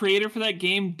original creator for that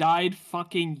game died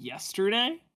fucking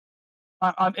yesterday?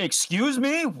 excuse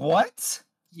me, what?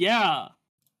 Yeah.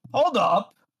 Hold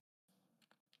up.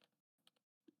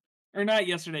 Or not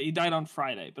yesterday, he died on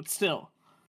Friday, but still.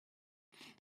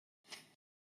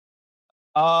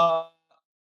 Uh,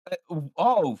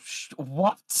 oh,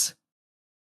 what,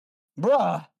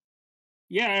 bruh?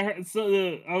 Yeah,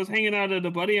 I was hanging out at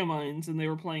a buddy of mine's and they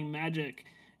were playing Magic,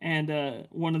 and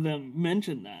one of them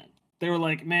mentioned that. They were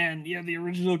like, man, yeah, the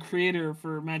original creator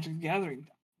for Magic the Gathering.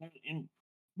 And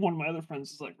one of my other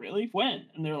friends was like, really? When?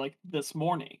 And they're like, this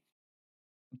morning.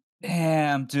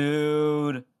 Damn,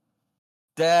 dude,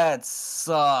 that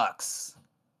sucks.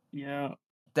 Yeah.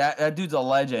 That dude's a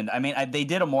legend. I mean, they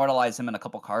did immortalize him in a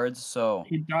couple cards, so.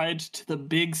 He died to the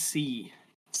big C.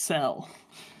 Cell.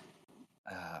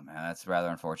 Man, that's rather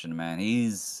unfortunate, man.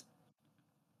 He's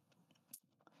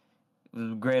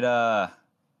great.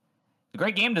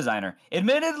 Great game designer.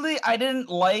 Admittedly, I didn't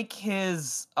like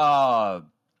Keyforge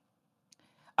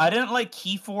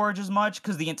as much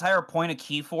because the entire point of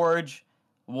Keyforge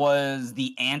was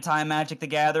the anti-Magic the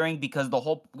Gathering, because the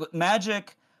whole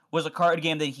Magic was a card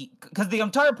game that because the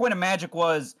entire point of Magic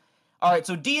was, all right,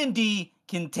 so D&D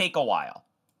can take a while.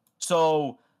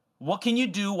 So what can you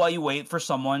do while you wait for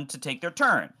someone to take their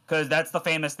turn? Because that's the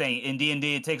famous thing in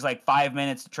D&D. It takes like 5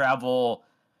 minutes to travel,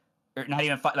 or not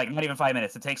even 5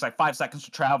 minutes. It takes like 5 seconds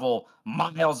to travel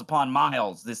miles upon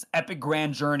miles. This epic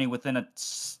grand journey within a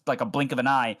blink of an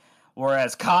eye,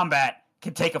 whereas combat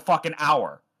can take a fucking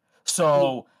hour.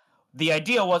 So the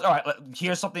idea was, all right,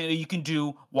 here's something that you can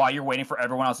do while you're waiting for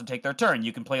everyone else to take their turn.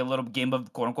 You can play a little game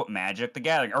of quote unquote Magic the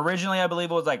Gathering. Originally, I believe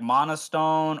it was like Mana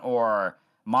Stone or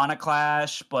Mana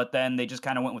Clash, but then they just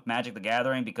kind of went with Magic the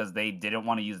Gathering because they didn't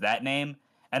want to use that name.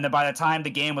 And then by the time the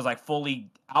game was like fully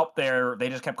out there, they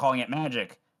just kept calling it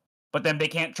Magic. But then they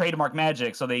can't trademark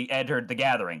Magic, so they entered the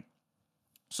Gathering.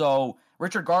 So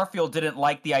Richard Garfield didn't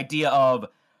like the idea of,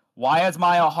 why is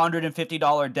my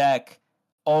 $150 deck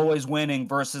always winning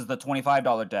versus the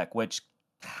 $25 deck, which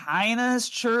kind of is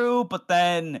true, but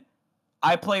then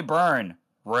I play Burn.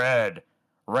 Red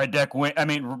deck win. I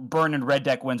mean, Burn and red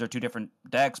deck wins are two different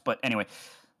decks, but anyway,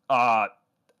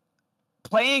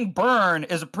 playing Burn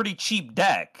is a pretty cheap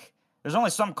deck. There's only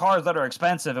some cards that are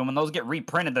expensive, and when those get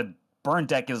reprinted, the Burn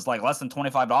deck is like less than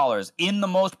 $25 in the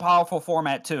most powerful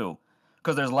format too,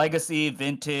 because there's Legacy,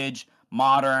 Vintage,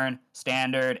 Modern,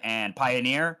 Standard, and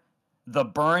Pioneer. The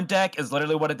Burn deck is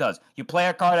literally what it does. You play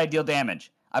a card, I deal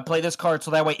damage. I play this card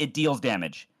so that way it deals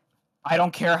damage. I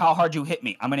don't care how hard you hit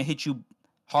me. I'm going to hit you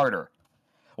harder.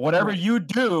 Whatever you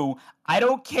do, I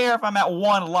don't care if I'm at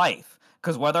 1 life.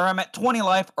 Because whether I'm at 20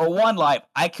 life or 1 life,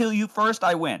 I kill you first,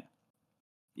 I win.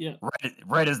 Yeah.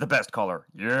 Red is the best color.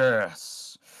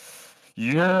 Yes.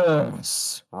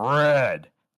 Red.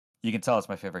 You can tell it's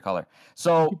my favorite color.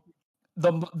 So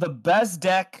the best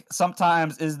deck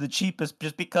sometimes is the cheapest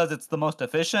just because it's the most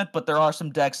efficient, but there are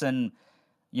some decks in,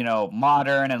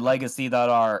 Modern and Legacy that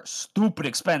are stupid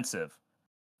expensive.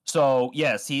 So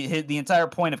yes, the entire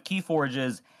point of Keyforge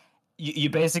is you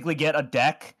basically get a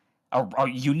deck, a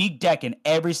unique deck in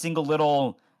every single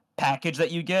little package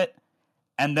that you get,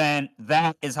 and then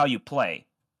that is how you play.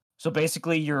 So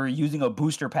basically, you're using a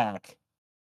booster pack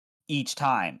each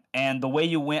time, and the way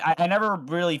you win. I never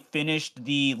really finished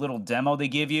the little demo they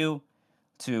give you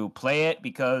to play it,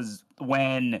 because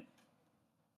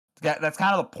that's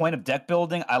kind of the point of deck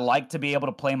building. I like to be able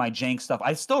to play my jank stuff.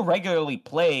 I still regularly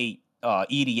play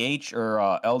EDH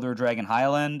or Elder Dragon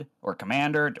Highland or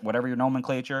Commander, whatever your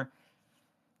nomenclature.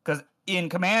 Because in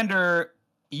Commander,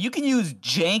 you can use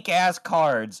jank-ass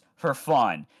cards for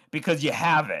fun because you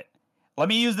have it. Let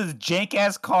me use this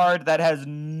jank-ass card that has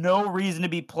no reason to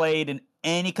be played in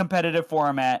any competitive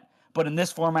format, but in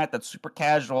this format that's super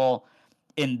casual,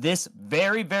 in this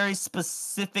very, very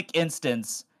specific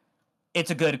instance,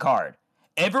 it's a good card.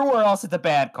 Everywhere else, it's a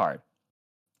bad card.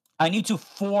 I need to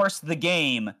force the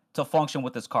game to function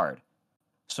with this card.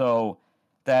 So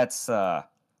that's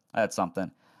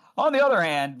something. On the other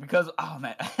hand, because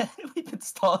we've been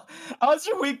how's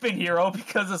your week been, Hero?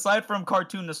 Because aside from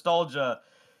cartoon nostalgia,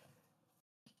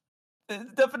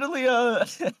 it definitely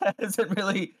hasn't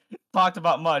really talked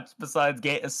about much besides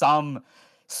some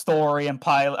story and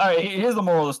pilot. All right, here's the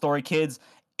moral of the story, kids: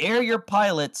 air your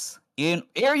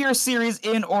series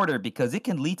in order, because it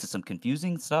can lead to some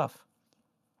confusing stuff.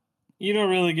 You don't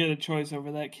really get a choice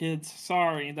over that, kids.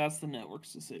 Sorry, that's the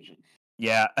network's decision.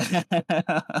 Yeah.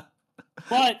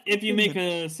 But if you make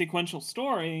a sequential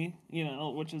story,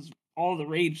 which is all the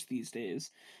rage these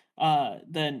days,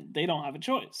 then they don't have a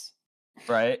choice.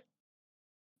 Right.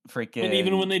 Freaking. And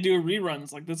even when they do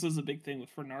reruns, like this is a big thing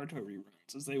for Naruto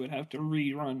reruns, is they would have to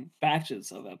rerun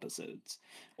batches of episodes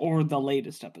or the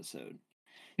latest episode.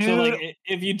 Dude. So like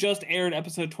if you just aired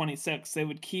episode 26, they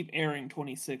would keep airing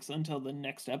 26 until the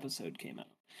next episode came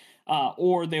out.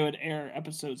 Or they would air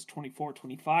episodes 24,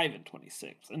 25, and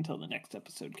 26 until the next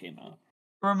episode came out.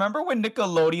 Remember when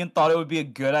Nickelodeon thought it would be a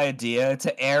good idea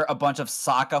to air a bunch of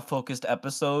Sokka-focused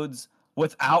episodes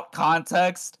without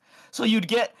context? So you'd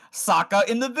get Sokka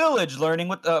in the village learning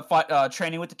with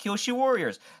training with the Kyoshi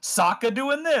warriors. Sokka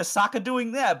doing this, Sokka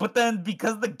doing that. But then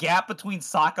because the gap between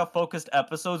Sokka-focused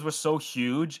episodes was so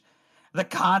huge, the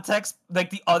context,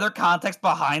 like the other context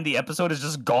behind the episode, is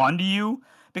just gone to you.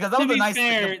 Because that was a nice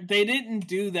thing. They didn't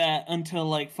do that until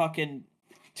like fucking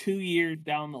 2 years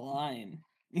down the line,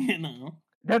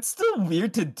 That's still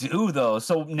weird to do, though.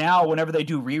 So now, whenever they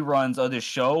do reruns of this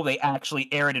show, they actually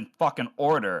air it in fucking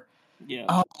order. Yeah.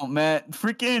 Oh man,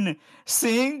 freaking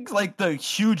seeing like the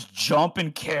huge jump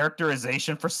in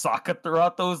characterization for Sokka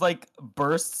throughout those like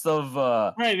bursts of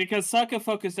Right, because Sokka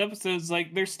focused episodes,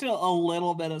 like there's still a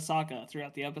little bit of Sokka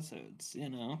throughout the episodes, you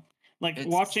know? Like it's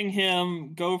watching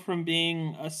him go from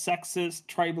being a sexist,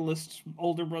 tribalist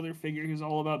older brother figure who's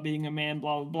all about being a man,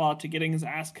 blah blah blah, to getting his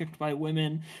ass kicked by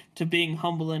women, to being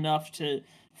humble enough to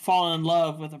fall in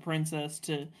love with a princess,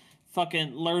 to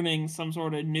fucking learning some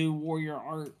sort of new warrior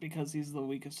art because he's the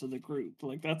weakest of the group.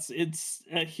 Like that's it's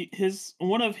his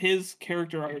one of his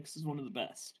character arcs is one of the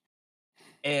best.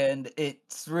 and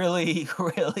it's really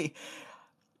really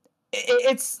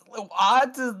it's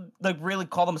odd to like really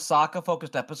call them Sokka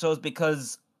focused episodes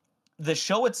because the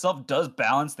show itself does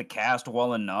balance the cast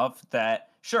well enough that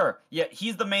sure, yeah,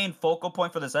 he's the main focal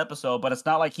point for this episode, but it's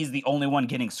not like he's the only one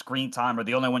getting screen time or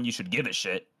the only one you should give a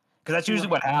shit. Because that's usually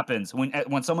what Right. happens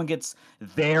when someone gets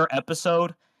their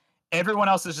episode, everyone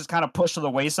else is just kind of pushed to the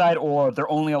wayside, or they're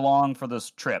only along for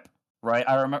this trip, right?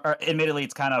 I remember, admittedly,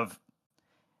 it's kind of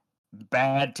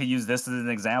bad to use this as an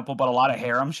example, but a lot of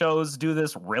harem shows do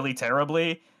this really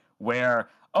terribly, where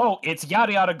oh, it's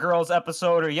yada yada girls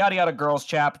episode or yada yada girls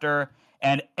chapter,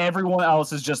 and everyone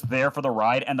else is just there for the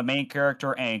ride, and the main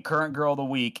character and current girl of the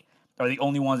week are the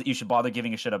only ones that you should bother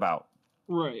giving a shit about.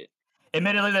 Right.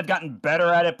 Admittedly, they've gotten better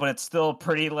at it, but it's still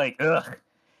pretty like ugh.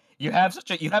 You have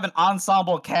an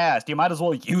ensemble cast, you might as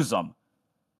well use them.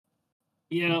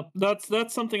 Yeah,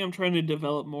 that's something I'm trying to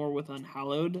develop more with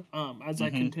Unhallowed. As I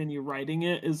Hmm. continue writing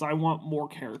it, is I want more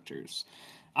characters.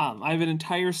 I have an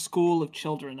entire school of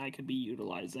children I could be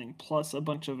utilizing, plus a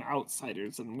bunch of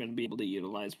outsiders that I'm going to be able to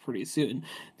utilize pretty soon.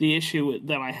 The issue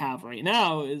that I have right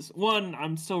now is one,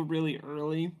 I'm still really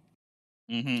early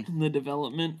Hmm. in the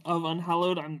development of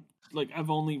Unhallowed. I've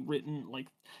only written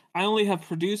I only have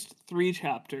produced 3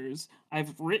 chapters.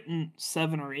 I've written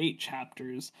 7 or 8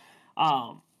 chapters.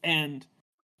 And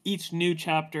each new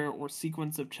chapter or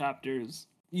sequence of chapters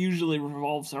usually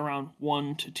revolves around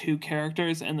 1 to 2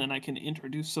 characters, and then I can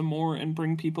introduce some more and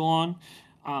bring people on.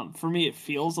 For me, it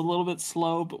feels a little bit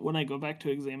slow, but when I go back to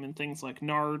examine things like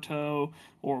Naruto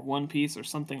or One Piece or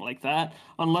something like that,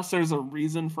 unless there's a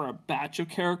reason for a batch of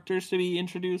characters to be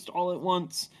introduced all at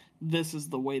once, this is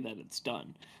the way that it's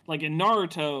done. Like in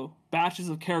Naruto, batches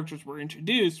of characters were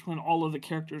introduced when all of the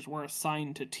characters were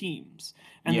assigned to teams,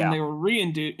 and then Yeah. they were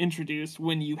reintroduced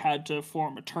when you had to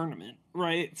form a tournament,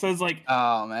 right? So it's like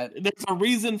Oh man. there's a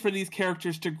reason for these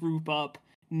characters to group up.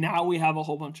 Now we have a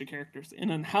whole bunch of characters.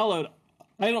 In Unhallowed,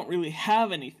 I don't really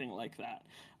have anything like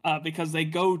that because they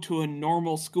go to a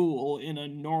normal school in a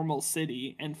normal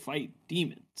city and fight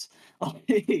demons.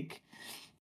 Like,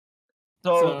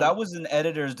 So so, that was an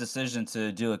editor's decision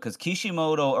to do it because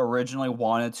Kishimoto originally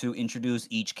wanted to introduce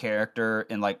each character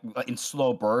in in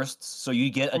slow bursts. So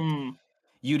mm,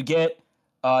 you'd get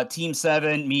Team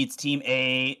Seven meets Team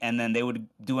Eight, and then they would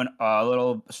do a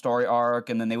little story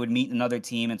arc, and then they would meet another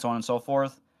team, and so on and so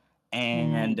forth.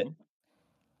 And mm,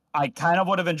 I kind of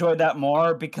would have enjoyed that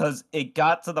more because it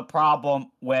got to the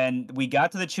problem when we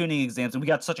got to the tuning exams and we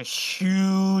got such a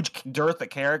huge dearth of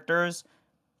characters.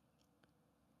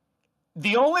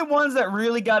 The only ones that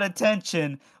really got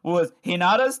attention was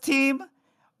Hinata's team,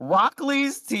 Rock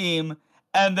Lee's team,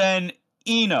 and then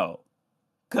Ino.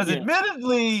 Because yeah,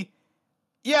 admittedly,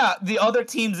 yeah, the other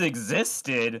teams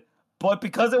existed, but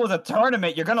because it was a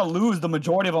tournament, you're gonna lose the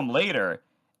majority of them later.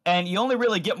 And you only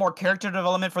really get more character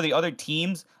development for the other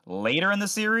teams later in the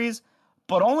series,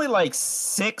 but only like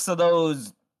 6 of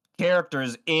those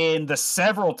characters in the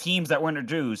several teams that were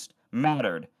introduced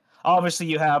mattered. Obviously,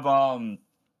 you have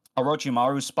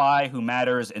Orochimaru Spy who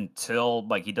matters until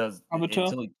like he does Kabuto.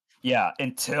 until he, yeah,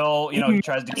 until He he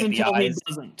tries to matters get the until he eyes.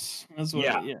 doesn't. That's what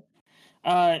Yeah. it, yeah.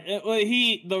 Well,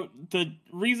 the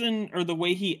reason or the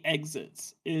way he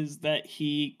exits is that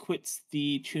he quits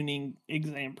the tuning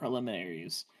exam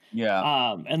preliminaries,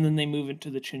 Yeah. and then they move into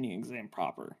the tuning exam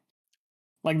proper.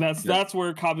 Like Yeah. that's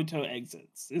where Kabuto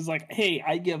exits. Is like, hey,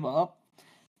 I give up,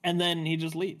 and then he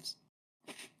just leaves.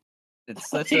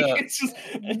 It's Like, such a it just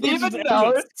even ends now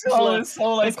with it's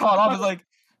so like it's caught off. It's like,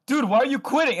 dude, why are you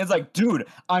quitting? It's like, dude,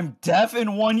 I'm deaf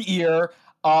in one ear.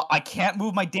 I can't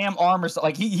move my damn arm or so.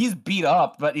 Like he's beat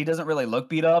up, but he doesn't really look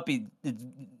beat up. It's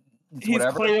he's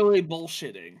whatever. clearly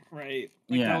bullshitting, right?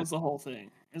 Like that Yeah. was the whole thing.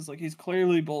 It's like he's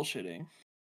clearly bullshitting.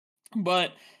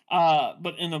 But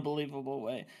but in a believable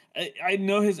way. I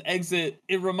know his exit,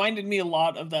 it reminded me a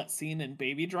lot of that scene in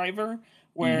Baby Driver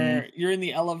Mm-hmm. where you're in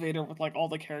the elevator with like all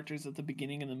the characters at the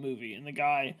beginning of the movie and the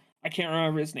guy I can't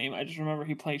remember his name. I just remember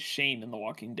he plays Shane in The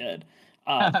Walking Dead.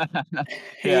 Uh,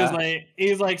 Yeah. he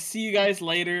was like, "See you guys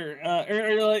later,"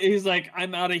 or he's like,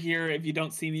 "I'm out of here. If you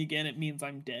don't see me again, it means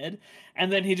I'm dead."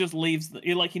 And then he just leaves.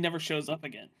 He never shows up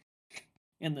again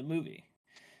in the movie.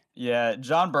 Yeah,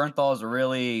 John Bernthal is a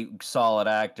really solid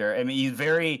actor. I mean,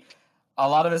 a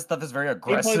lot of his stuff is very He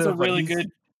plays a aggressive, but really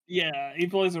good, yeah, he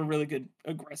plays a really good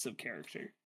aggressive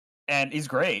character. he's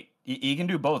great. He can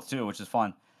do both too, which is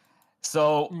fun.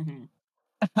 So, Hmm.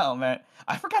 oh man,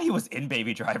 I forgot he was in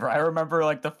Baby Driver. I remember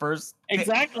like the first.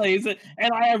 Exactly.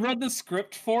 And I read the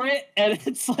script for it, and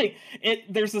it's like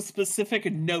there's a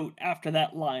specific note after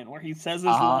that line where he says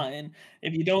his Uh-huh. line,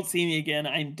 "If you don't see me again,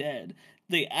 I'm dead."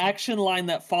 The action line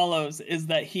that follows is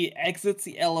that he exits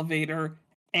the elevator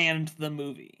and the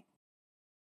movie.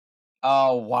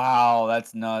 Oh wow,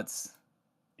 that's nuts.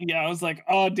 Yeah, I was like,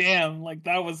 "Oh damn, like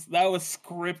that was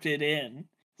scripted in."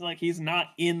 It's like he's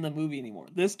not in the movie anymore.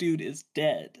 This dude is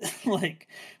dead. Like,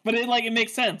 but it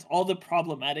makes sense. All the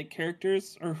problematic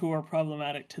characters or who are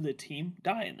problematic to the team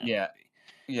die in that Yeah, movie.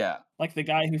 yeah. Like the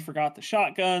guy who forgot the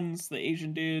shotguns, the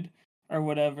Asian dude or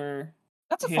whatever,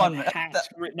 That's a who had fun. hats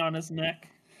written on his neck.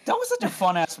 That was such a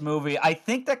fun ass movie. I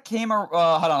think that came. Hold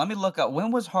on, let me look up.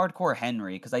 When was Hardcore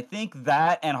Henry? Because I think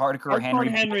that and Hardcore Hardcore Henry.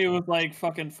 Henry was like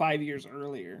fucking 5 years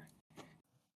earlier.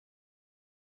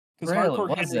 Because Really, Hardcore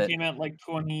was Henry it? came out like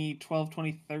 2012,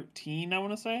 2013, I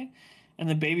want to say. And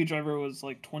then Baby Driver was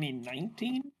like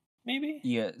 2019, maybe?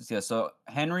 Yes, yeah. So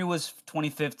Henry was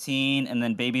 2015, and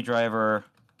then Baby Driver.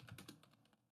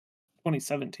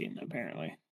 2017,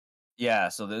 apparently. Yeah,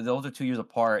 so those are 2 years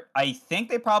apart. I think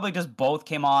they probably just both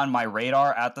came on my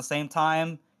radar at the same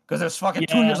time because there's fucking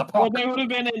 2 years Yeah. Well, apart. they would have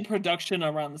been in production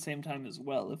around the same time as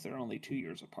well if they're only 2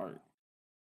 years apart.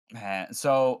 Man,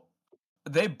 so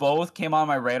they both came on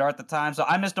my radar at the time. So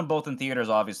I missed them both in theaters,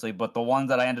 obviously, but the ones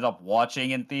that I ended up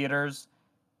watching in theaters,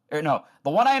 or no,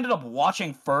 the one I ended up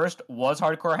watching first was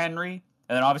Hardcore Henry,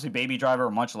 and then obviously Baby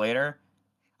Driver much later.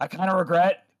 I kind of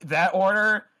regret that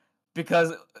order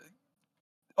because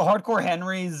Hardcore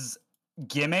Henry's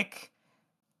gimmick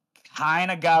kind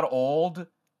of got old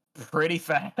pretty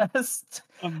fast.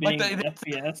 Of Like being an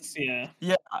FPS, yeah.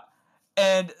 yeah,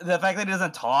 and the fact that he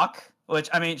doesn't talk, which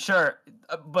I mean, sure,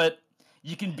 but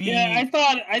you can Yeah, be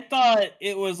I thought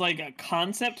it was like a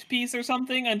concept piece or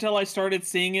something until I started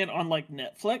seeing it on like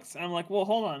Netflix. I'm like, well,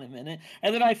 hold on a minute.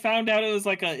 And then I found out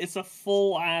it's a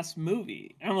full ass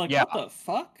movie. I'm like, yeah, what the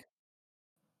fuck?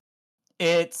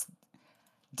 it's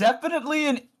definitely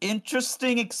an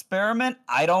interesting experiment.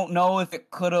 I don't know if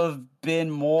it could have been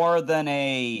more than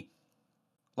a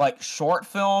like short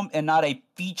film and not a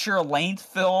feature length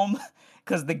film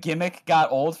because the gimmick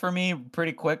got old for me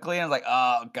pretty quickly. I was like,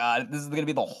 oh god, this is gonna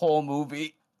be the whole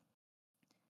movie.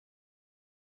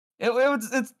 Yeah.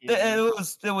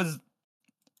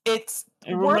 It's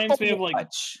It worth a reminds me of like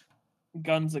watch.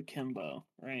 Guns Akimbo,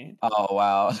 right? Oh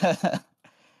wow,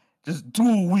 just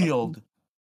dual wield.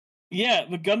 Yeah,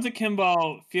 but Guns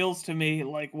Akimbo feels to me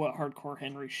like what Hardcore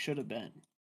Henry should have been.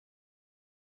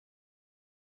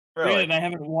 Really? Granted, I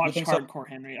haven't You watched think so? Hardcore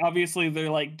Henry. Obviously, they're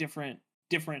like different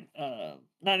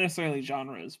not necessarily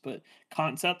genres, but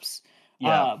concepts.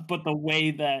 Yeah. But the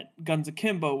way that Guns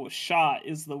Akimbo was shot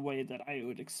is the way that I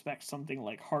would expect something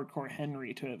like Hardcore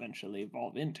Henry to eventually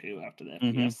evolve into after the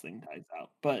Mm-hmm. FPS thing dies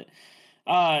out. But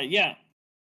yeah,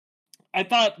 I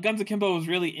thought Guns Akimbo was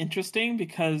really interesting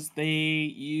because they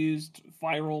used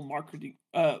viral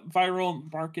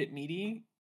market media.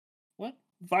 What?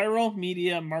 Viral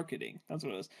media marketing. That's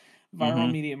what it was. Viral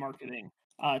Mm-hmm. media marketing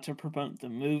to promote the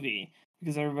movie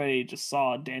because everybody just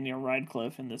saw Daniel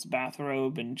Radcliffe in this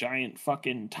bathrobe and giant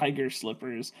fucking tiger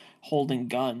slippers holding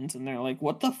guns, and they're like,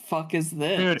 "What the fuck is Dude,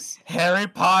 this?" Harry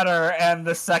Potter and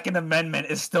the Second Amendment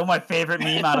is still my favorite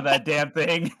meme out of that damn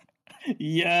thing.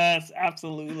 Yes,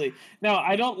 absolutely. Now,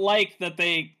 I don't like that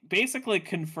they basically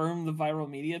confirm the viral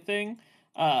media thing,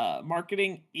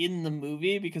 marketing in the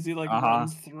movie because he like Uh-huh.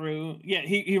 runs through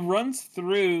he runs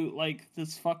through like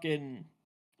this fucking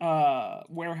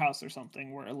warehouse or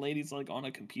something where a lady's like on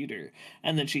a computer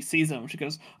and then she sees him. She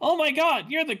goes, "Oh my god,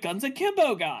 you're the Guns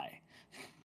Akimbo guy."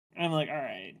 And I'm like, "All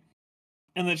right."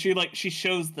 And then she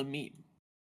shows the meme.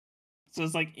 So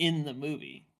it's like in the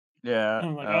movie. Yeah. And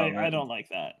I'm like, Oh I man. don't like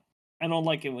that. I don't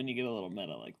like it when you get a little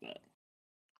meta like that.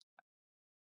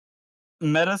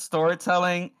 Meta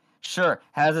storytelling, sure,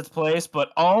 has its place,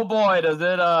 but oh boy, does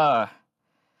it I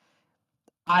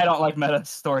don't like meta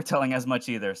storytelling as much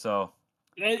either, so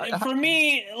For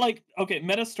me, like, okay,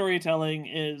 meta storytelling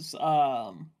is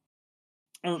or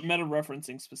meta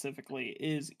referencing specifically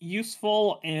is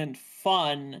useful and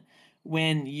fun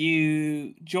when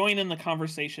you join in the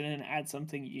conversation and add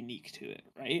something unique to it,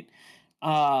 right?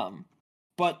 Um,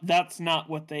 but that's not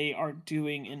what they are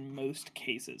doing in most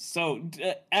cases. So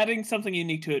adding something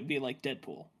unique to it would be like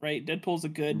Deadpool, right? Deadpool's a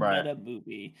good Right. meta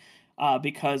movie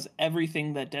because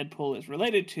everything that Deadpool is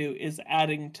related to is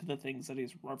adding to the things that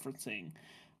he's referencing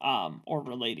or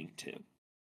relating to.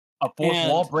 A fourth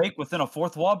wall And break within a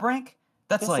fourth wall break?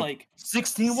 That's that's like like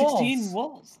 16 16 walls.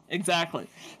 walls. Exactly.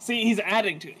 See, he's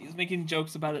adding to it. He's making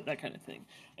jokes about it, that kind of thing.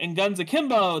 And Guns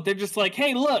Akimbo, they're just like,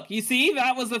 hey, look, you see,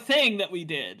 that was a thing that we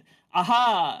did.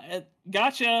 Aha,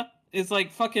 gotcha. It's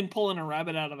like fucking pulling a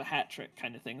rabbit out of a hat trick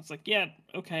kind of thing. It's like, yeah,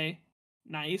 okay,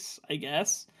 nice, I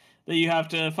guess. That you have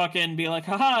to fucking be like,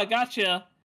 haha, gotcha.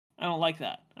 I don't like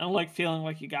that. I don't like feeling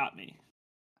like you got me.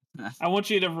 I want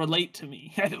you to relate to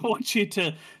me. I don't want you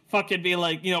to fucking be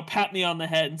like, pat me on the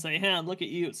head and say, hey, look at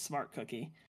you, smart cookie.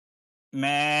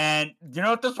 Man, you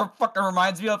know what this fucking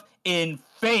reminds me of? In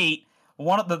Fate,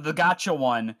 one of the gacha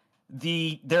one,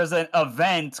 there's an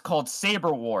event called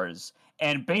Saber Wars,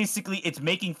 and basically it's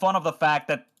making fun of the fact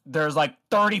that there's like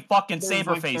 30 fucking There's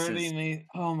saber like 30 faces. me.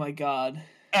 Oh my god.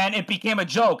 And it became a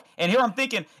joke. And here I'm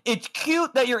thinking, it's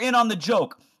cute that you're in on the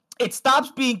joke. It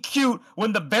stops being cute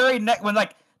when when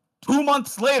like 2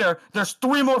 months later, there's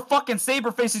 3 more fucking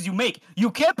saber faces you make.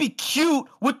 You can't be cute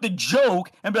with the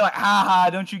joke and be like, haha,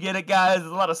 don't you get it, guys?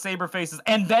 There's a lot of saber faces,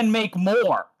 and then make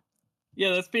more.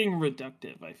 Yeah, that's being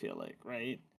reductive, I feel like,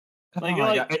 right? Like, Oh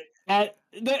my god.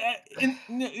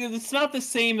 it's not the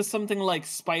same as something like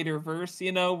Spider-Verse,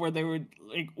 where they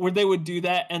would do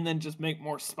that and then just make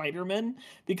more Spider-Men,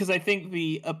 because I think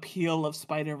the appeal of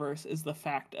Spider-Verse is the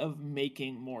fact of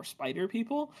making more spider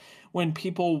people when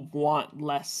people want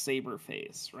less saber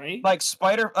face, right? Like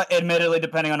Spider, admittedly,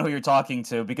 depending on who you're talking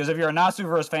to, because if you're a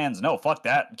Nasuverse fans, no, fuck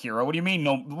that, Kira. What do you mean?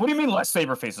 No, what do you mean less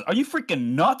saber faces? Are you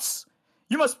freaking nuts?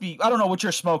 You must be. I don't know what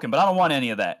you're smoking, but I don't want any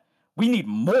of that. We need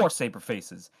more saber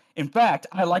faces. In fact,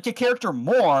 I like a character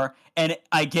more, and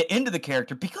I get into the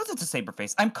character because it's a saber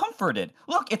face. I'm comforted.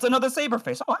 Look, it's another saber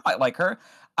face. Oh, I might like her.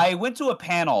 I went to a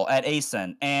panel at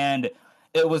ASEN, and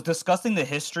it was discussing the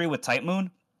history with Type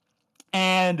Moon,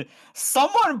 and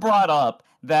someone brought up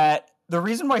that the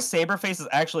reason why Saberface is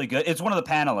actually good, it's one of the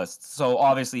panelists, so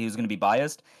obviously he's going to be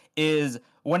biased, is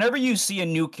whenever you see a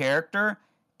new character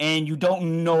and you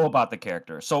don't know about the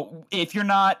character. So if you're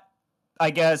not, I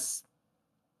guess,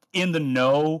 in the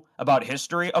know about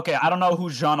history, okay, I don't know who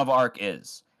Jean of Arc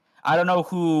is. I don't know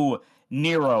who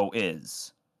Nero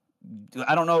is.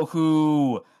 I don't know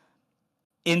who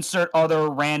insert other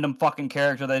random fucking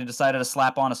character that they decided to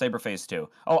slap on a Saberface to.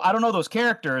 Oh, I don't know those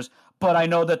characters, but I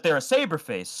know that they're a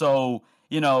Saberface. So,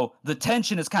 the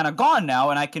tension is kind of gone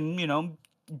now, and I can,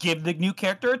 give the new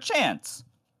character a chance.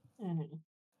 Mm-hmm.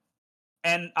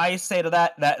 And I say to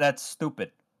that's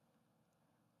stupid.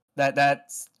 That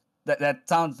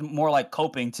sounds more like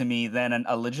coping to me than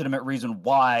a legitimate reason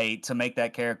why to make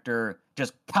that character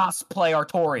just cosplay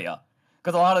Artoria.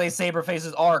 Because a lot of these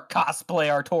Saberfaces are cosplay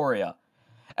Artoria.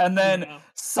 And then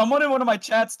someone in one of my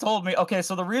chats told me, okay,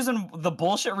 so the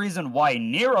bullshit reason why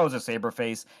Nero's a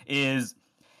Saberface is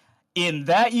in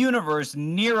that universe,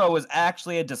 Nero is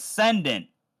actually a descendant.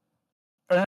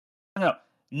 No,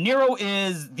 Nero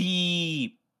is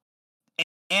the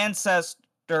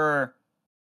ancestor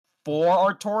for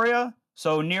Artoria.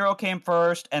 So Nero came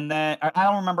first, and then I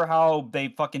don't remember how they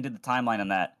fucking did the timeline on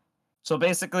that. So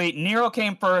basically, Nero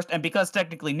came first, and because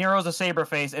technically Nero's a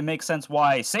Saberface, it makes sense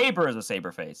why Saber is a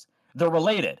Saberface. They're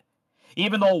related.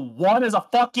 Even though one is a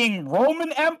fucking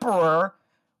Roman emperor,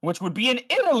 which would be in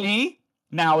Italy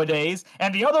nowadays,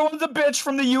 and the other one's a bitch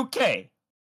from the UK.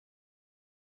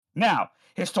 Now,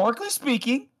 historically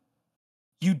speaking,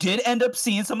 you did end up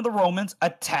seeing some of the Romans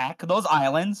attack those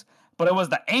islands, but it was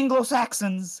the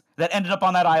Anglo-Saxons that ended up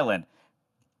on that island.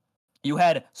 You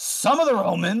had some of the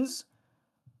Romans,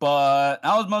 but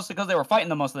that was mostly because they were fighting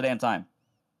them most of the damn time.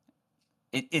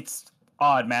 It's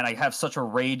odd, man. I have such a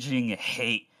raging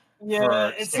hate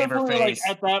for it's definitely like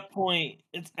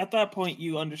Saberface. at that point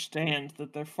you understand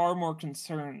that they're far more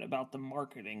concerned about the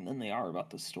marketing than they are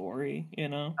about the story,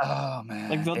 Oh man,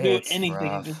 like they'll do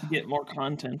anything just to get more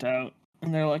content out,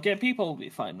 and they're like, yeah, people will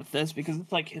be fine with this because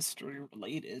it's like history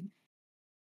related.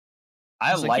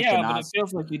 I like but it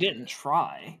feels like you didn't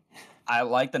try. I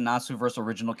like the Nasuverse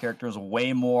original characters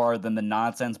way more than the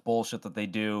nonsense bullshit that they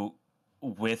do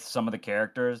with some of the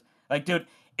characters. Like, dude,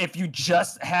 if you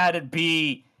just had it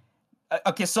be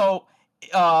okay, so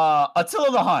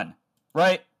Attila the Hun,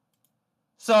 right?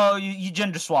 So you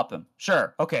gender swap them,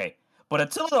 sure, okay. But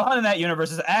Attila the Hun in that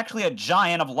universe is actually a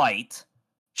giant of light.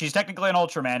 She's technically an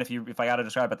Ultraman, if I gotta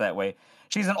describe it that way.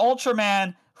 She's an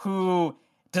Ultraman who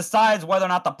decides whether or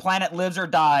not the planet lives or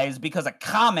dies because a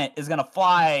comet is going to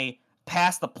fly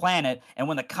past the planet, and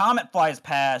when the comet flies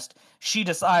past, she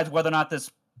decides whether or not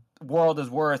this world is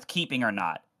worth keeping or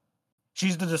not.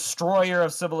 She's the destroyer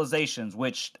of civilizations,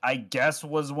 which I guess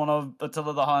was one of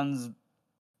Attila the Hun's,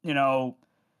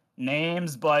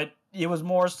 names, but he was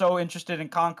more so interested in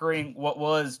conquering what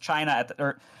was China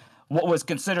or what was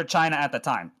considered China at the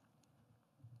time.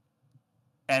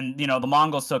 And, the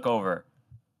Mongols took over.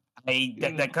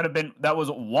 That could have been, that was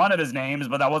one of his names,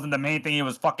 but that wasn't the main thing he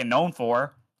was fucking known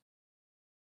for.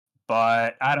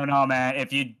 But I don't know, man.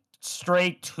 If you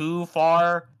stray too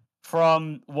far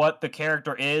from what the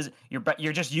character is,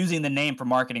 you're just using the name for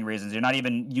marketing reasons. You're not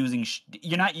even using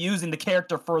you're not using the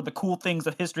character for the cool things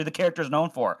of history the character is known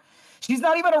for. She's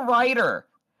not even a writer.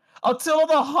 Attila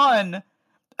the Hun,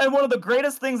 and one of the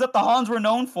greatest things that the Huns were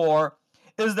known for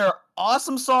is their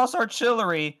awesome sauce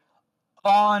artillery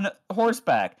on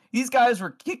horseback. These guys were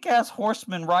kick-ass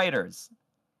horseman riders.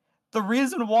 The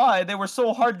reason why they were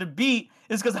so hard to beat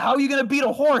is because how are you going to beat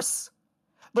a horse?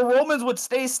 The Romans would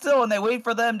stay still and they wait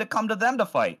for them to come to them to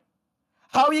fight.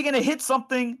 How are you going to hit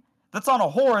something that's on a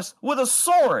horse with a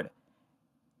sword?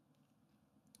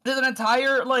 There's an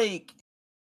entire,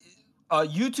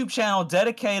 YouTube channel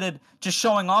dedicated to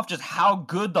showing off just how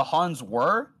good the Huns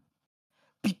were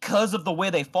because of the way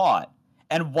they fought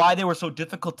and why they were so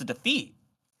difficult to defeat.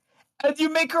 And you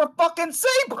make her a fucking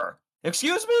saber.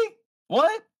 Excuse me?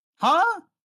 What? Huh?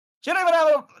 She don't even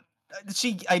have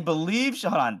I believe,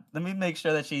 hold on. Let me make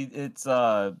sure that it's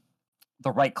the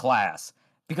right class.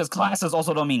 Because classes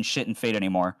also don't mean shit in Fate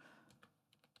anymore.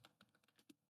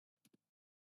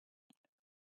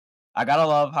 I gotta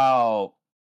love how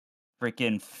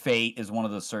freaking Fate is one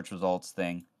of the search results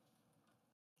thing.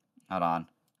 Hold on.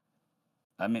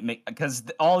 I mean, because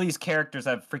all these characters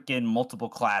have freaking multiple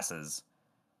classes.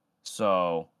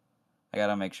 So, I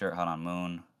gotta make sure. Hold on,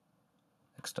 Moon.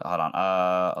 Hold on.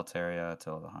 Altaria,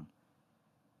 Attila the Hun.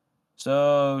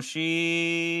 So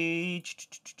she.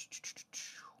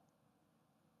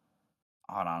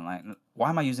 Hold on. Why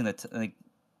am I using the?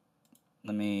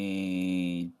 Let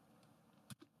me.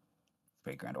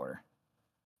 Fate Grand Order.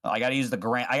 I gotta use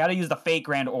the Fate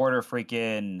Grand Order.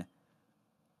 Freaking.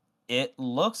 It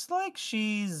looks like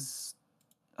she's.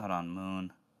 Hold on,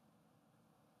 Moon.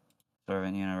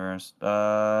 Servant Universe.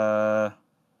 Yeah,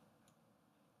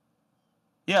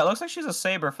 it looks like she's a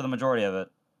saber for the majority of it.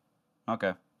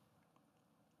 Okay.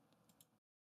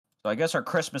 So I guess her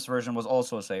Christmas version was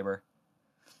also a saber.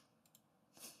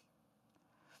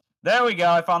 There we go.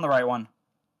 I found the right one.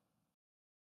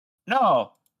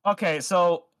 No. Okay,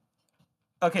 so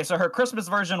her Christmas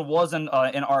version was an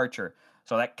archer.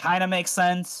 So that kind of makes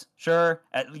sense. Sure.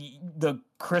 The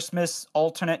Christmas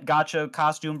alternate gacha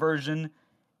costume version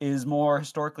is more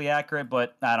historically accurate,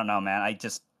 but I don't know, man. I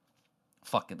just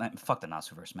fuck the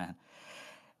Nasuverse, man.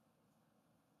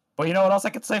 But you know what else I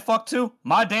could say fuck to?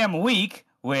 My damn week,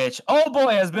 which, oh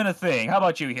boy, has been a thing. How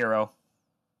about you, Hero?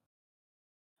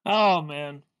 Oh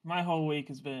man, my whole week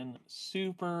has been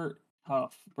super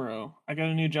tough, bro. I got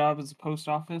a new job as a post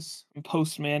office. I'm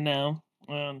postman now,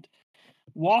 and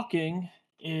walking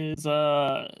is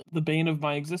the bane of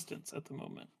my existence at the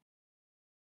moment.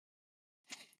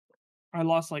 I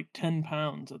lost like 10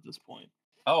 pounds at this point.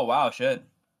 Oh wow, shit.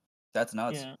 That's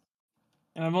nuts. Yeah.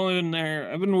 And I've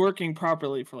been working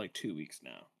properly for like 2 weeks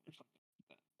now or something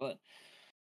like that.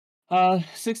 But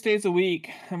 6 days a week,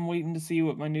 I'm waiting to see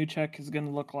what my new check is going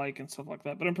to look like and stuff like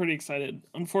that. But I'm pretty excited.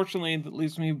 Unfortunately, that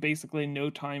leaves me basically no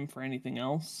time for anything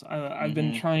else. I've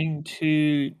been trying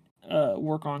to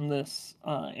work on this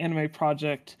anime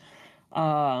project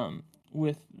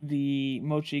with the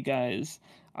Mochi guys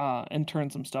and turn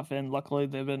some stuff in. Luckily,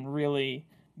 they've been really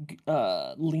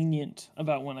lenient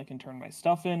about when I can turn my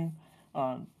stuff in,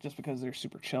 just because they're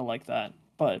super chill like that.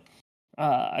 But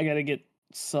I got to get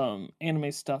some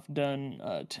anime stuff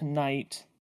done tonight.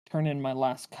 Turn in my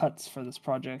last cuts for this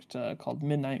project called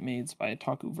Midnight Maids by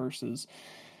Otaku Versus.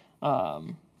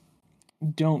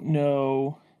 Don't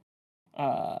know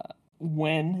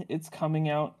when it's coming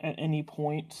out at any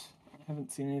point. I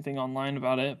haven't seen anything online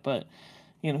about it, but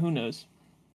who knows.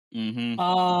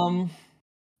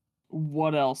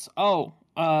 What else? Oh,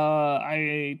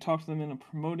 I talked to them into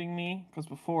promoting me, because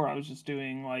before I was just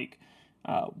doing like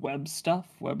web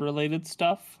related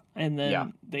stuff, and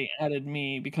then they added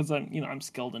me because I'm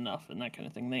skilled enough and that kind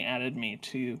of thing. They added me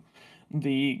to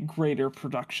the greater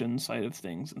production side of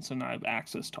things, and so now I have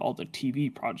access to all the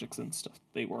TV projects and stuff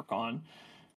they work on.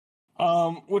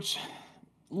 Which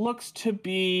looks to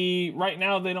be right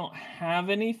now they don't have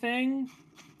anything,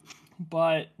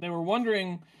 but they were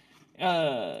wondering.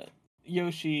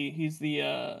 Yoshi, he's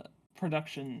the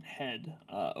production head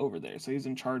over there, so he's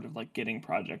in charge of like getting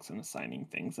projects and assigning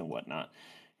things and whatnot.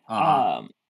 Uh-huh.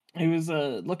 He was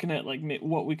looking at like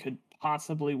what we could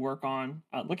possibly work on.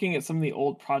 Looking at some of the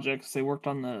old projects, they worked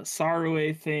on the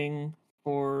Sarue thing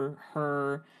for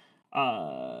her.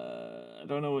 I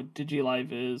don't know what DigiLive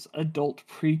is. Adult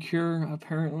Precure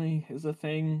apparently is a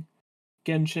thing.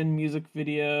 Genshin music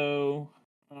video.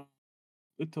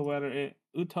 Utaware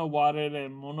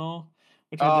Mono,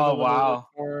 which I did a Oh little work wow.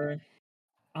 for.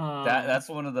 That's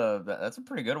one of that's a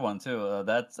pretty good one too.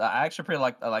 That's I actually pretty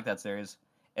I like that series.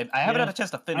 And I haven't had Yeah, a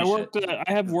chance to I finish it. worked.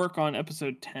 I have work on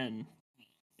episode 10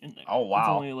 in there. Oh It's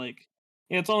wow. only like,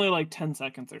 yeah, it's only like 10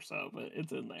 seconds or so, but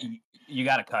it's in there. You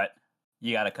got to cut.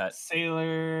 You got to cut.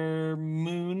 Sailor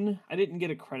Moon. I didn't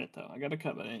get a credit though. I got a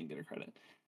cut, but I didn't get a credit.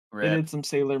 They Rip. did some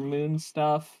Sailor Moon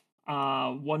stuff.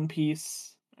 One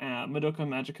Piece, Madoka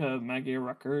Magica Magia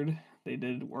Record. They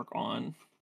did work on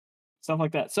stuff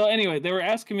like that. So anyway, they were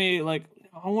asking me like,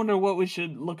 I wonder what we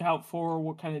should look out for,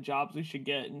 what kind of jobs we should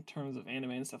get in terms of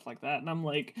anime and stuff like that. And I'm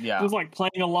like, Yeah. just like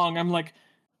playing along. I'm like,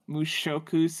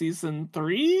 Mushoku season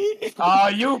 3. Oh,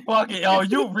 you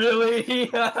really?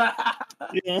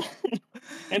 Yeah.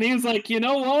 And he was like, you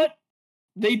know what?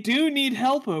 They do need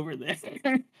help over there.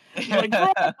 I'm like,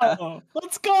 bro,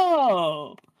 let's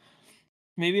go.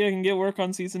 Maybe I can get work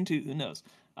on season 2. Who knows?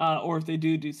 Or if they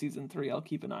do season 3, I'll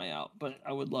keep an eye out. But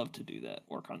I would love to do that.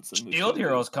 Work on some Shield Mushoku.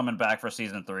 Hero's coming back for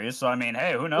season 3, so I mean,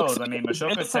 hey, who knows? I mean,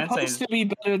 Mushoku It's Sensei supposed to be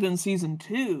better than season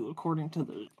 2, according to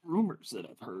the rumors that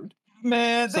I've heard.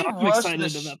 Man, So they I'm rushed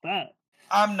excited about that.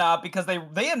 I'm not, because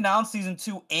they announced season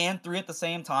 2 and 3 at the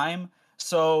same time.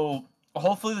 So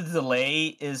hopefully the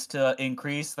delay is to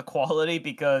increase the quality,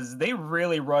 because they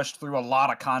really rushed through a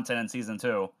lot of content in season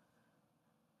 2.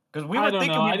 Because we were I don't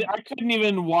thinking know. I couldn't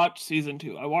even watch season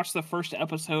 2. I watched the first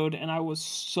episode and I was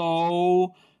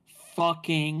so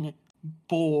fucking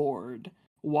bored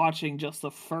watching just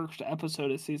the first episode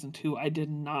of season 2. I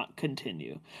did not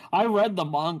continue. I read the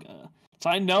manga, so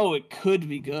I know it could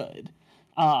be good.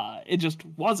 It just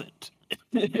wasn't.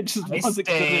 It just wasn't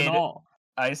good at all.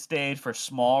 I stayed for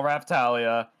Small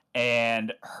Raptalia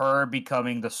and her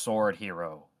becoming the sword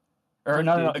hero. Or Oh,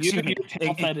 no, dude, excuse me. Your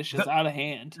tail fetish is out of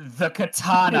hand. The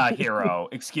katana hero,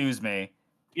 excuse me.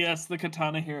 Yes, the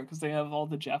katana hero, because they have all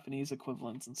the Japanese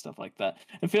equivalents and stuff like that.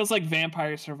 It feels like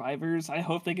Vampire Survivors. I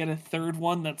hope they get a third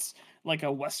one that's like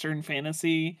a Western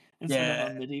fantasy instead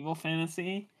of a medieval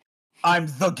fantasy. I'm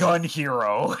the gun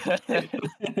hero.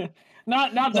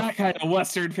 not that kind of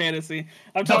Western fantasy.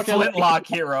 I'm the talking flintlock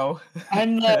hero.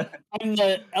 I'm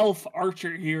the elf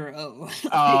archer hero.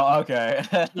 Oh, okay.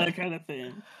 That kind of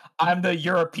thing. I'm the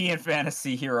European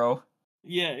fantasy hero.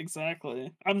 Yeah,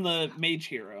 exactly. I'm the mage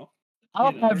hero.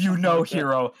 I'll have you know,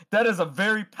 hero, that is a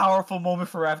very powerful moment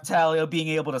for Raptalia, being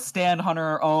able to stand on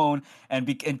her own and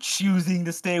choosing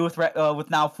to stay with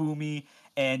Naofumi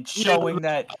and showing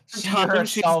that she herself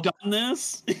she's done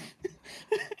this.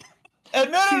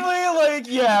 Admittedly, like,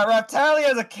 yeah, Raptalia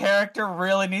as a character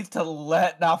really needs to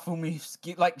let Naofumi,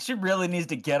 she really needs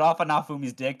to get off of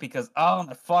Naofumi's dick, because, oh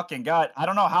my fucking god, I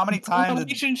don't know how many times... The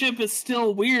relationship is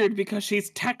still weird because she's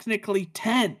technically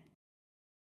 10.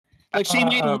 Like, she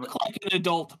may look like an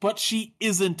adult, but she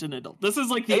isn't an adult. This is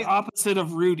like the opposite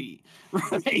of Rudy,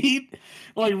 right?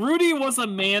 Like, Rudy was a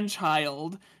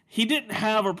man-child. He didn't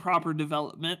have a proper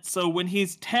development, so when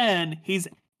he's 10, he's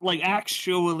like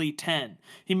actually 10.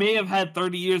 He may have had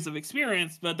 30 years of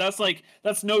experience, but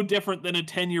that's no different than a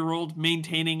 10-year-old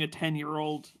maintaining a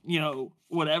 10-year-old,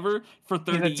 whatever, for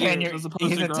 30 years as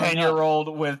opposed to growing up. He's a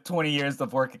 10-year-old with 20 years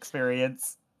of work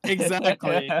experience.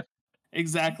 Exactly.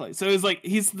 Exactly. So it's like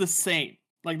he's the same.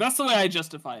 Like, that's the way I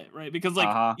justify it, right? Because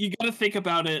you got to think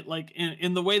about it like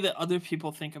in the way that other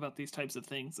people think about these types of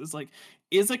things. Is like,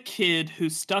 is a kid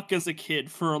who's stuck as a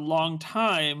kid for a long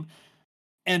time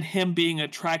and him being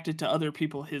attracted to other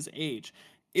people his age,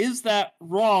 is that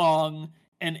wrong?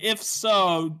 And if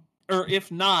so, or if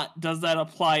not, does that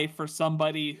apply for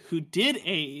somebody who did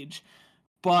age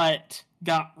but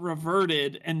got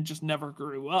reverted and just never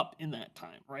grew up in that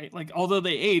time, right? Like, although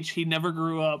they age, he never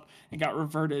grew up and got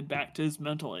reverted back to his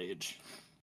mental age.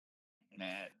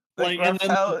 Like, and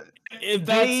then, if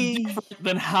that's different,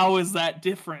 then how is that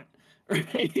different?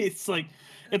 Right? It's like,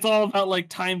 it's all about like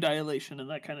time dilation and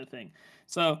that kind of thing.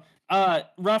 So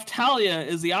Raphtalia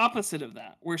is the opposite of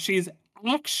that, where she's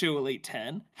actually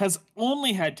 10, has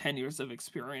only had 10 years of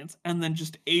experience, and then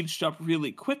just aged up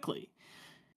really quickly.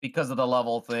 Because of the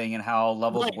level thing and how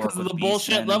levels work with the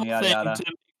bullshit level thing to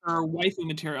make her waifu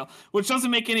material, which doesn't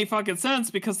make any fucking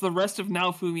sense because the rest of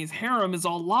Naofumi's harem is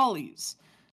all lollies.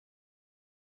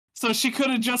 So she could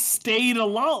have just stayed a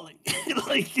lolly.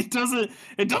 Like it doesn't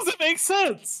make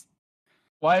sense.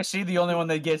 Why is she the only one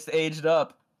that gets aged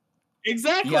up?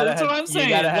 Exactly. That's what I'm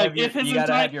saying. Like You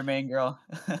gotta have your main girl.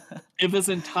 if his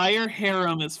entire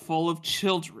harem is full of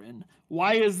children,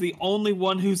 why is the only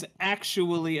one who's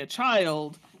actually a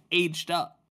child aged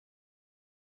up?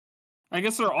 I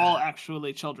guess they're all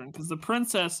actually children because the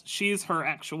princess, she's her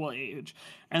actual age,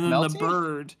 and then Melty? the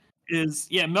bird is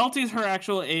Melty's her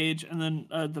actual age, and then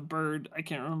the bird, I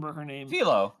can't remember her name.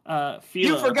 Philo. Philo.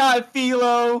 You forgot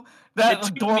Philo, that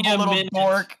adorable little minute.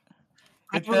 dork.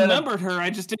 I remembered her, I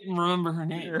just didn't remember her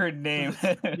name. Her name.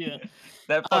 Yeah.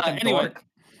 That fucking dork.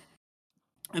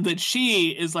 And that she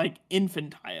is like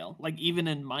infantile, like even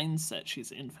in mindset,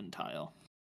 she's infantile.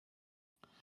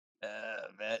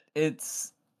 Man,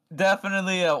 it's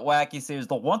definitely a wacky series.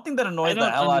 The one thing that annoys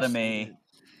the hell out of me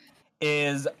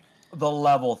is the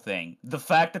level thing. The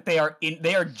fact that they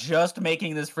are just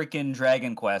making this freaking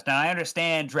Dragon Quest. Now I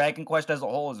understand Dragon Quest as a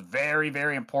whole is very,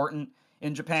 very important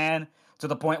in Japan to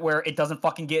the point where it doesn't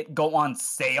fucking go on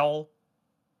sale.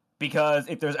 Because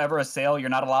if there's ever a sale, you're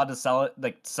not allowed to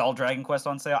sell Dragon Quest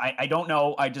on sale. I don't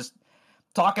know. I just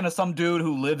talking to some dude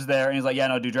who lives there, and he's like, yeah,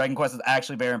 no, dude, Dragon Quest is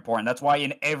actually very important. That's why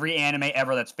in every anime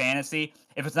ever that's fantasy,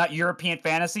 if it's not European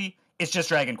fantasy, it's just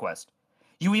Dragon Quest.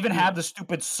 You even have the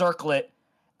stupid circlet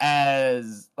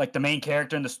as like the main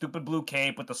character in the stupid blue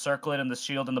cape with the circlet and the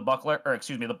shield and the buckler, or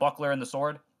excuse me, the buckler and the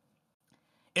sword.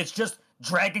 It's just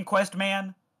Dragon Quest,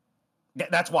 man.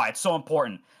 That's why it's so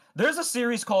important. There's a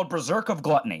series called Berserk of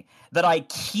Gluttony that I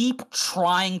keep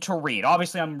trying to read.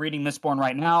 Obviously, I'm reading Mistborn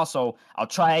right now, so I'll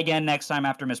try again next time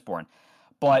after Mistborn.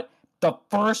 But the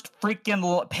first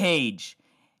freaking page,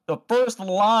 the first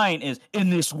line is, in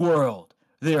this world,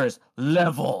 there's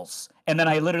levels. And then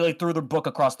I literally threw the book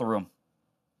across the room.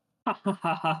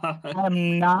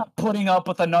 I'm not putting up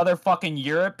with another fucking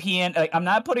European... I'm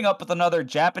not putting up with another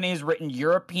Japanese-written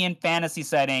European fantasy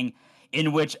setting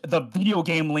in which the video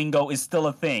game lingo is still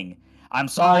a thing. I'm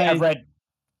sorry, I've read...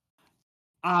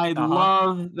 I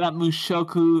love that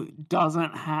Mushoku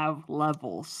doesn't have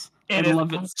levels. It is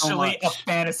actually a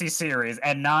fantasy series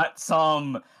and not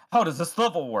some... How does this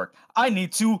level work? I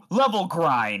need to level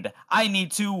grind. I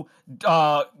need to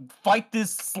fight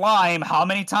this slime how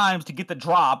many times to get the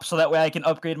drop so that way I can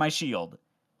upgrade my shield.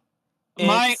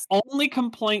 My only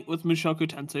complaint with Mushoku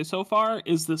Tensei so far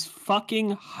is this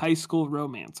fucking high school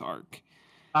romance arc.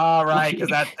 All right, because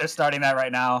they're starting that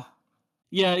right now.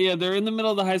 Yeah, they're in the middle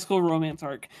of the high school romance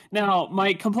arc. Now,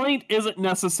 my complaint isn't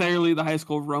necessarily the high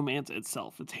school romance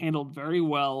itself. It's handled very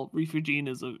well.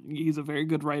 Rifujin he's a very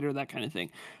good writer, that kind of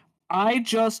thing. I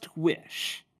just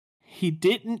wish he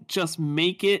didn't just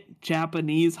make it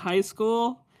Japanese high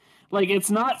school. Like,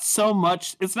 it's not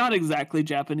exactly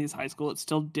Japanese high school. It's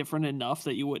still different enough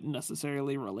that you wouldn't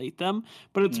necessarily relate them,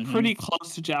 but it's pretty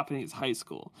close to Japanese high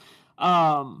school.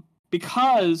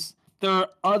 Because there are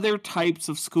other types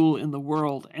of school in the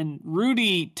world, and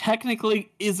Rudy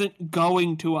technically isn't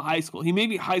going to a high school. He may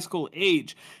be high school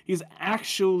age. He's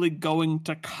actually going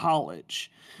to college.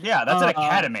 Yeah, that's an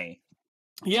academy.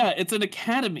 Yeah, it's an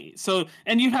academy. So,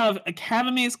 and you have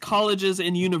academies, colleges,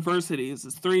 and universities.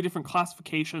 It's 3 different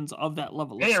classifications of that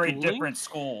level of schooling. Very different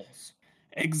schools.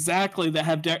 Exactly, that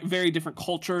have very different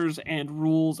cultures and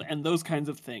rules and those kinds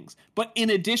of things. But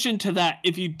in addition to that,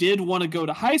 if you did want to go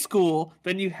to high school,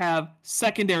 then you have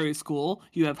secondary school,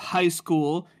 you have high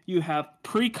school, you have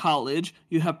pre-college,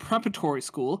 you have preparatory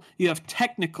school, you have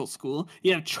technical school,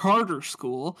 you have charter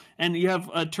school, and you have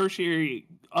a tertiary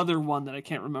other one that I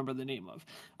can't remember the name of.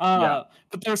 But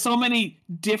there are so many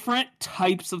different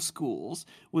types of schools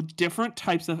with different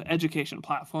types of education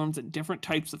platforms and different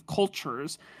types of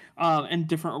cultures and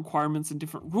different requirements and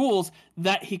different rules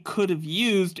that he could have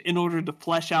used in order to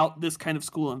flesh out this kind of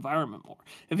school environment more.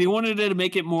 If he wanted to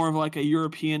make it more of like a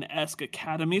European-esque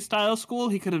academy-style school,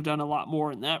 he could have done a lot more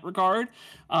in that regard.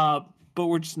 But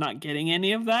we're just not getting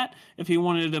any of that. If he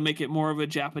wanted to make it more of a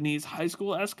Japanese high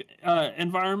school-esque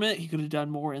environment, he could have done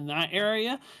more in that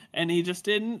area, and he just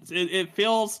didn't. It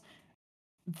feels...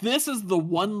 This is the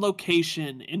one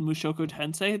location in Mushoku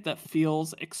Tensei that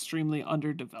feels extremely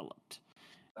underdeveloped.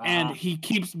 And he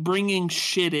keeps bringing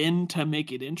shit in to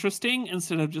make it interesting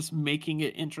instead of just making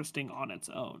it interesting on its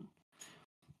own.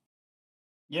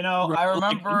 You know, right? I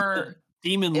remember...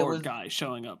 Demon Lord guy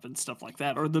showing up and stuff like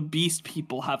that, or the beast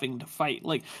people having to fight.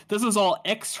 Like, this is all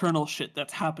external shit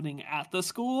that's happening at the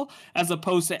school, as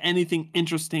opposed to anything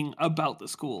interesting about the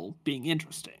school being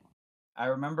interesting. I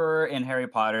remember in Harry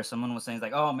Potter, someone was saying,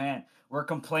 like, oh man, we're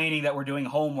complaining that we're doing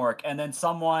homework. And then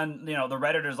someone, the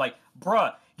Redditor's like,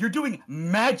 bruh, you're doing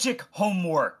magic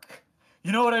homework.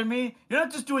 You know what I mean? You're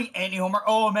not just doing any homework.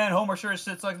 Oh man, homework sure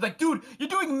sits like, dude, you're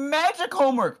doing magic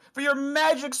homework for your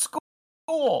magic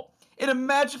school in a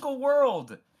magical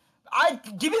world. I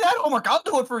give me that homework. I'll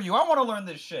do it for you. I want to learn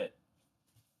this shit.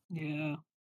 Yeah.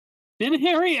 Did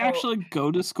Harry So actually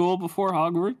go to school before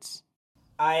Hogwarts?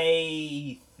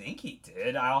 I think he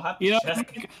did. I'll have to You know,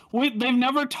 check. they've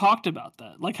never talked about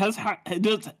that. Like, has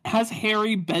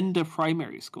Harry been to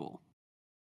primary school?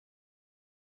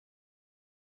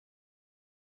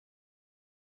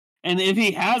 And if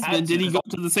he has been, Had to, did he because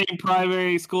go to the same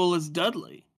primary school as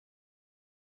Dudley?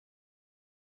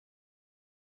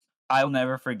 I'll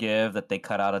never forgive that they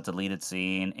cut out a deleted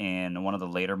scene in one of the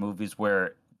later movies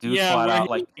where dude Yeah, flat where out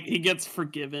like, he gets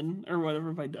forgiven or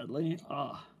whatever by Dudley.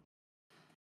 Oh.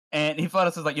 and he flat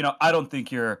out says like, I don't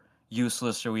think you're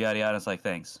useless or yada yada. It's like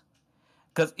thanks,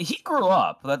 because he grew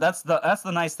up. That's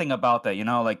the nice thing about that.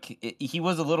 Like he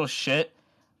was a little shit,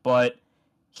 but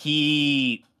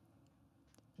he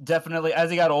definitely, as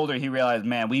he got older, he realized,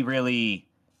 man, he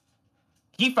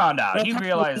found out. He That's how it is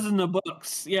realized. in the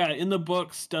books. Yeah, in the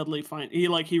books, Dudley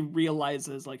he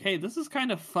realizes like, hey, this is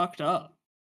kind of fucked up.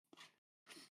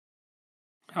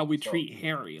 How we So, treat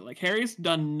Harry. Like, Harry's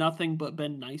done nothing but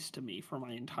been nice to me for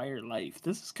my entire life.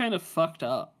 This is kind of fucked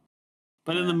up.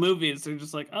 But in the movies, they're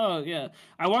just like, oh yeah.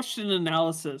 I watched an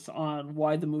analysis on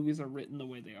why the movies are written the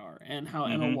way they are, and how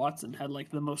Emma mhm. Watson had like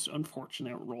the most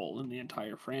unfortunate role in the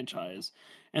entire franchise.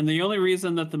 And the only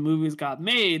reason that the movies got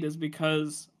made is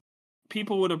because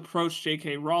people would approach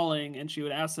J.K. Rowling and she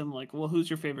would ask them like, well, who's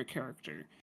your favorite character?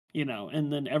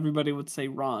 And then everybody would say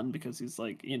Ron because he's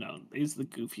like, he's the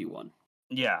goofy one.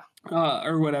 Yeah.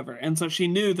 Or whatever. And so she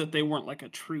knew that they weren't like a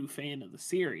true fan of the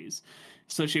series.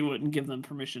 So she wouldn't give them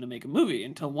permission to make a movie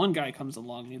until one guy comes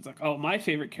along and he's like, oh, my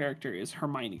favorite character is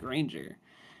Hermione Granger.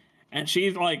 And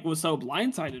she like was so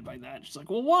blindsided by that. She's like,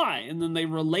 well, why? And then they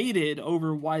related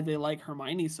over why they like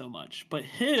Hermione so much. But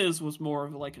his was more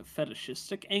of like a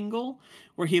fetishistic angle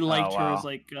where he liked Oh her as wow.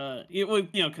 like it was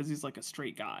because he's like a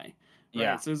straight guy.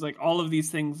 Yeah. Right. So there's like all of these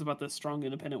things about this strong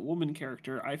independent woman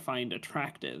character I find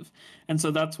attractive. And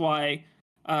so that's why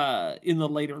in the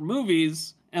later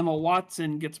movies, Emma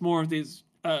Watson gets more of these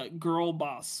girl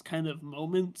boss kind of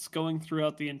moments going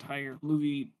throughout the entire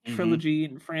movie Hmm. trilogy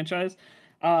and franchise.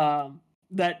 Um,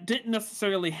 that didn't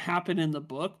necessarily happen in the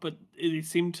book, but it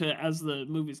seemed to, as the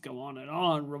movies go on and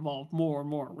on, revolve more and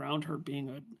more around her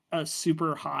being a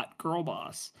super hot girl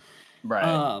boss. Right.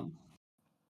 Um,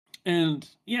 and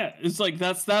yeah, it's like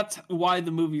that's why the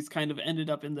movies kind of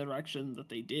ended up in the direction that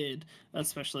they did,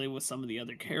 especially with some of the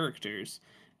other characters,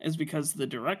 is because the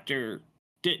director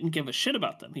didn't give a shit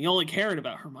about them. He only cared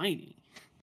about Hermione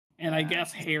and I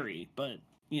guess Harry, but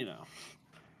you know.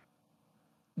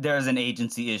 There's an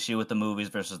agency issue with the movies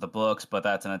versus the books, but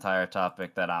that's an entire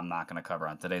topic that I'm not going to cover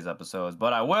on today's episodes.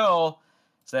 But I will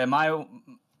say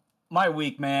my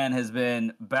week, man, has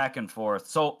been back and forth.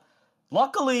 So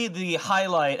luckily, the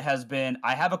highlight has been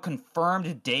I have a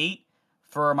confirmed date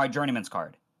for my journeyman's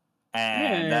card,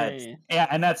 and that's Yay. yeah,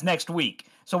 and that's next week.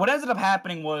 So what ended up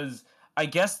happening was I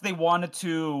guess they wanted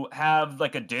to have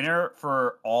like a dinner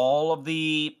for all of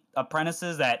the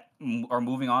apprentices that are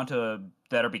moving on to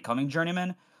that are becoming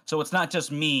journeymen. So it's not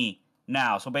just me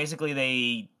now. So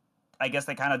basically, I guess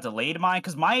they kind of delayed mine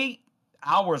because my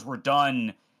hours were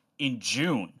done in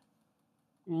June.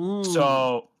 Mm.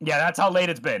 So yeah, that's how late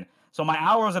it's been. So my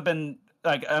hours have been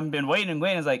like I've been waiting and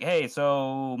waiting. It's like, hey,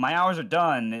 so my hours are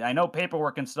done. I know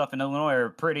paperwork and stuff in Illinois are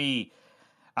pretty.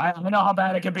 I know how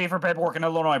bad it can be for paperwork in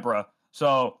Illinois, bro.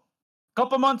 So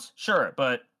couple months, sure,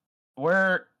 but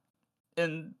we're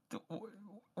in.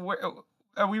 Where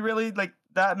are we really like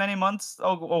that many months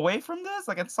away from this?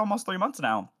 Like it's almost 3 months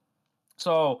now.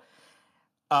 So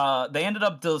they ended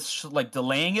up like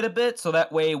delaying it a bit so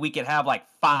that way we could have like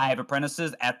 5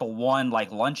 apprentices at the one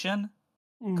like luncheon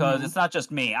because Hmm. it's not just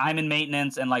me. I'm in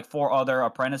maintenance and like 4 other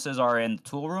apprentices are in the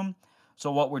tool room.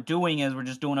 So what we're doing is we're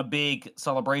just doing a big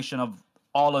celebration of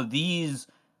all of these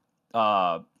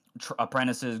uh,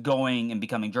 apprentices going and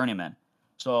becoming journeymen.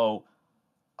 So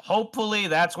hopefully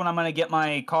that's when I'm gonna get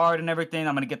my card and everything.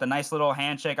 I'm gonna get the nice little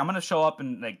handshake. I'm gonna show up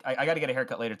and like I got to get a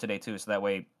haircut later today too, so that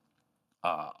way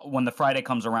when the Friday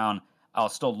comes around, I'll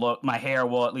still look. My hair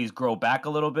will at least grow back a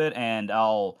little bit, and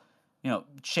I'll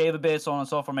shave a bit, so on and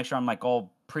so forth. Make sure I'm like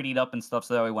all prettied up and stuff,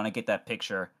 so that way when I get that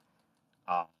picture,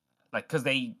 uh, like because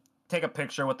they take a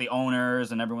picture with the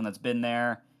owners and everyone that's been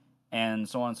there, and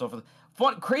so on and so forth.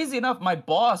 Crazy enough, my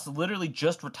boss literally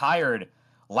just retired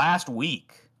last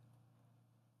week.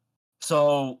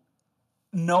 So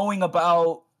knowing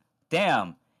about,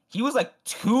 damn, he was like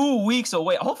 2 weeks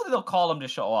away. Hopefully they'll call him to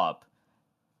show up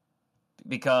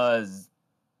because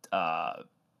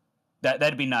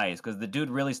that'd be nice because the dude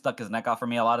really stuck his neck out for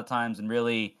me a lot of times, and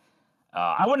really,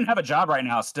 I wouldn't have a job right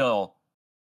now still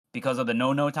because of the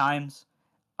no times.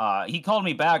 He called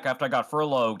me back after I got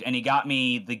furloughed, and he got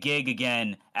me the gig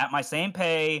again at my same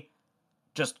pay,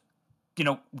 just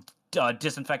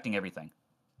disinfecting everything.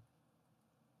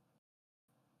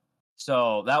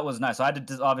 So that was nice. So I had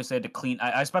to obviously had to clean.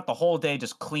 I spent the whole day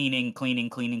just cleaning,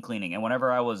 and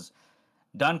whenever I was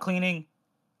done cleaning,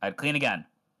 I'd clean again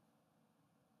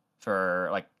for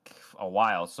like a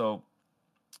while. So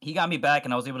he got me back,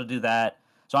 and I was able to do that.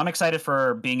 So I'm excited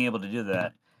for being able to do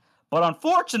that. But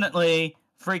unfortunately,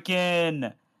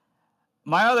 freaking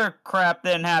my other crap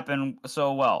didn't happen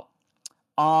so well.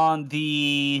 On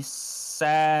the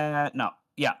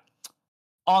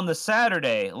on the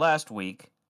Saturday last week,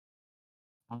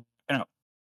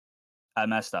 I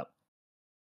messed up.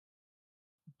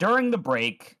 During the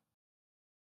break,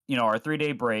 our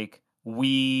 3-day break,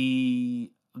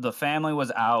 the family was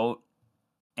out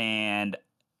and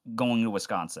going to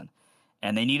Wisconsin,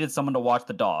 and they needed someone to watch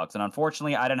the dogs. And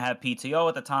unfortunately, I didn't have PTO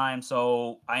at the time,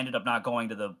 so I ended up not going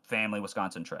to the family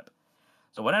Wisconsin trip.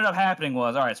 So what ended up happening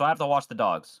was, all right, so I have to watch the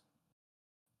dogs.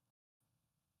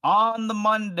 On the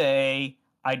Monday,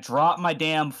 I dropped my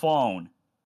damn phone,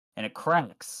 and it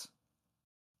cracks.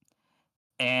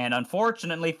 And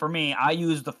unfortunately for me, I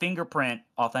use the fingerprint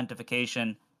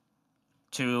authentication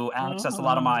to access a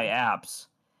lot of my apps.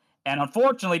 And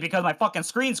unfortunately, because my fucking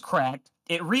screen's cracked,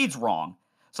 it reads wrong.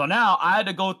 So now I had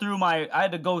to go through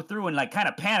and like kind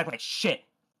of panic, like shit.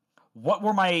 What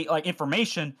were my like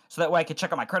information so that way I could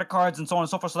check out my credit cards and so on and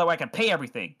so forth, so that way I can pay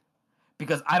everything.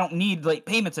 Because I don't need late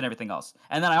payments and everything else.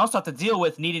 And then I also have to deal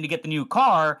with needing to get the new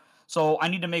car. So I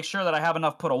need to make sure that I have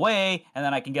enough put away, and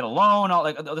then I can get a loan, all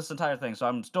like this entire thing. So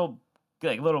I'm still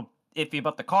like a little iffy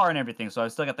about the car and everything. So I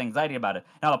still got the anxiety about it.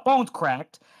 Now the phone's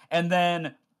cracked, and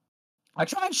then I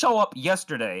tried to show up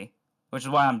yesterday, which is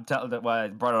why why I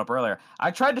brought it up earlier. I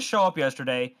tried to show up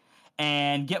yesterday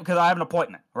and because I have an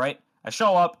appointment, right? I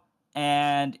show up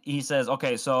and he says,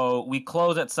 "Okay, so we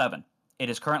close at 7. It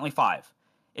is currently 5.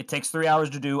 It takes 3 hours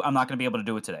to do. I'm not going to be able to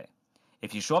do it today.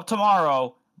 If you show up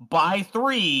tomorrow by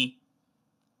 3,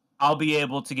 I'll be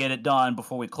able to get it done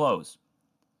before we close,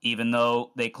 even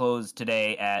though they close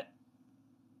today at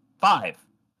 5.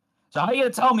 So how are you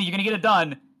going to tell me you're going to get it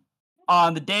done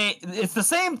on the day? It's the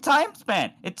same time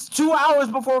span. It's 2 hours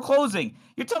before closing.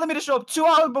 You're telling me to show up 2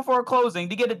 hours before closing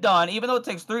to get it done, even though it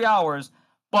takes 3 hours.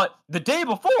 But the day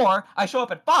before, I show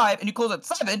up at 5 and you close at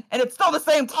 7, and it's still the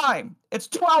same time. It's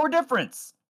 2 hour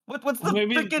difference. What's the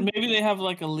maybe they have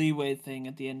like a leeway thing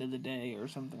at the end of the day or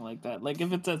something like that. Like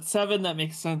if it's at 7, that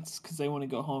makes sense because they want to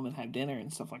go home and have dinner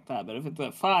and stuff like that. But if it's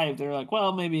at 5, they're like,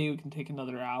 well, maybe we can take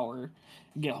another hour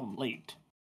and get home late.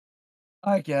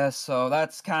 I guess so.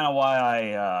 That's kind of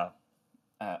why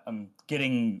I'm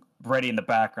getting ready in the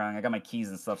background. I got my keys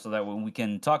and stuff so that when we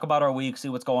can talk about our week, see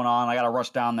what's going on. I got to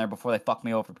rush down there before they fuck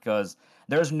me over because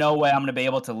there's no way I'm going to be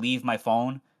able to leave my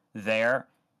phone there.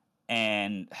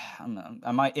 And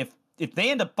I might, if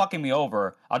they end up fucking me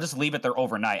over, I'll just leave it there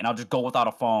overnight and I'll just go without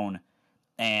a phone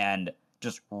and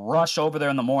just rush over there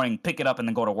in the morning, pick it up, and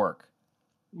then go to work.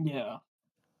 Yeah.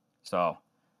 So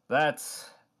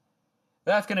that's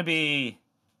gonna be.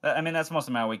 I mean, that's most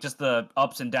of my week. Just the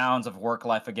ups and downs of work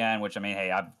life again. Which I mean,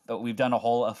 hey, we've done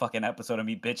a fucking episode of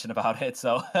me bitching about it.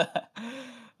 So.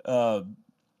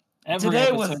 Every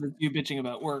episode is you bitching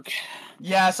about work.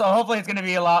 Yeah, so hopefully it's going to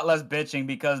be a lot less bitching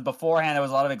because beforehand there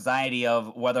was a lot of anxiety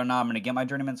of whether or not I'm going to get my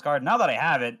journeyman's card. Now that I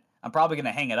have it, I'm probably going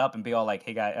to hang it up and be all like,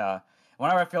 hey, guy,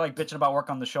 whenever I feel like bitching about work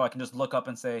on the show, I can just look up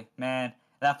and say, man,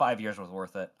 that 5 years was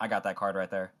worth it. I got that card right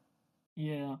there.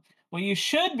 Yeah. What you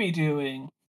should be doing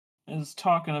is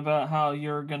talking about how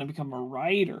you're going to become a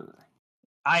writer.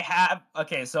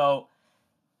 Okay, so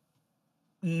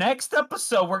next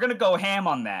episode, we're going to go ham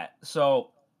on that.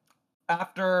 So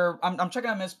after I'm checking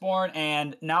out Mistborn,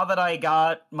 and now that I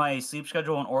got my sleep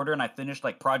schedule in order and I finished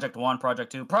like Project 1,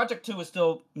 Project 2. Project 2 is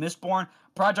still Mistborn.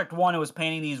 Project 1, it was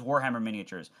painting these Warhammer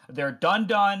miniatures. They're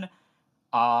done.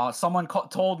 Someone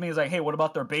told me, he's like, hey, what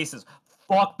about their bases?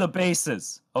 Fuck the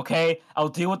bases, okay? I'll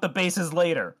deal with the bases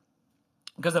later.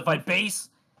 Because if I base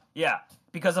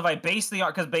the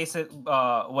art, because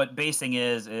what basing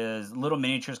is little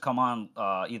miniatures come on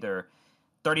either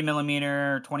 30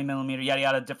 millimeter, 20 millimeter, yada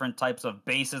yada, different types of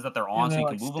bases that they're on, so you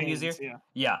can move them easier.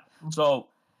 Yeah. So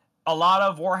a lot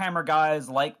of Warhammer guys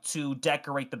like to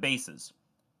decorate the bases,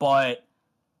 but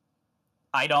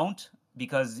I don't,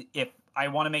 because if I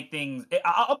want to make things,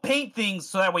 I'll paint things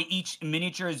so that way each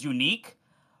miniature is unique,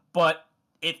 but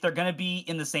if they're going to be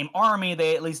in the same army,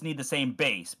 they at least need the same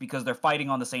base because they're fighting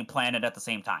on the same planet at the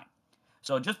same time.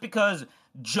 So just because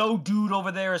Joe Dude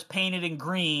over there is painted in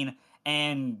green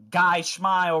and Guy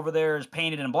Schmei over there is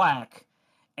painted in black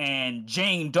and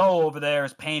Jane Doe over there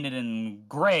is painted in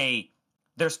gray,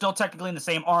 they're still technically in the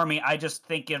same army. I just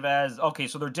think of it as, okay,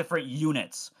 so they're different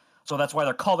units. So that's why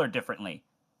they're colored differently.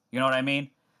 You know what I mean?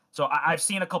 So I've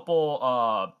seen a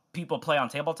couple people play on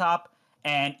tabletop,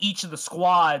 and each of the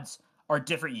squads are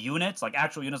different units, like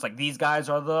actual units. Like these guys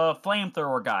are the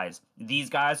flamethrower guys. These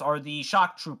guys are the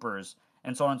shock troopers,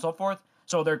 and so on and so forth.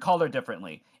 So they're colored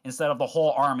differently instead of the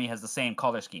whole army has the same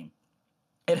color scheme.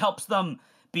 It helps them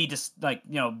be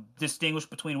distinguished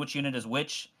between which unit is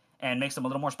which and makes them a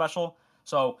little more special.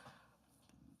 So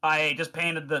I just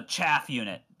painted the chaff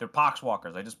unit. They're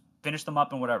poxwalkers. I just finished them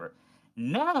up and whatever.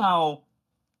 Now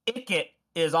Ikit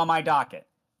is on my docket.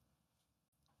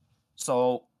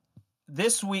 So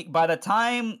this week, by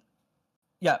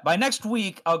next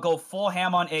week, I'll go full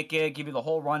ham on Ikit, give you the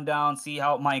whole rundown, see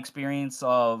how my experience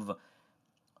of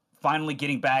finally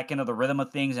getting back into the rhythm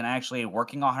of things and actually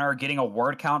working on her, getting a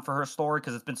word count for her story,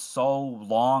 because it's been so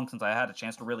long since I had a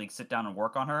chance to really sit down and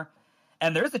work on her.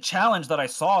 And there's a challenge that I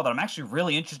saw that I'm actually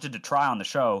really interested to try on the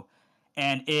show,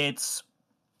 and it's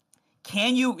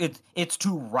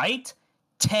to write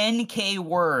 10K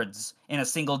words in a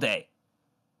single day.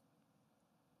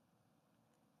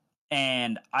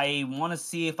 And I want to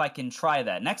see if I can try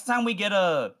that. Next time we get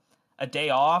a day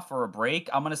off or a break,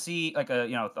 I'm going to see like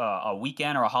a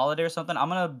weekend or a holiday or something. I'm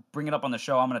going to bring it up on the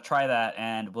show. I'm going to try that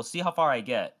and we'll see how far I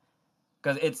get.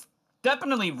 Cuz it's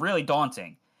definitely really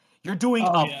daunting. You're doing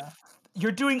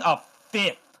a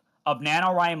fifth of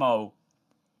NaNoWriMo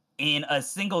in a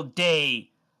single day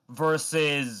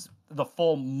versus the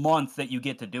full month that you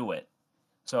get to do it.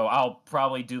 So I'll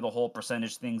probably do the whole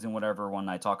percentage things and whatever when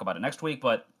I talk about it next week,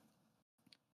 but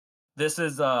this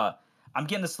is I'm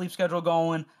getting the sleep schedule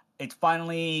going. It's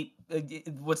finally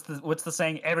what's the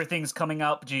saying? Everything's coming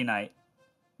up G night.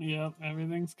 Yeah,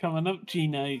 everything's coming up G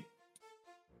night.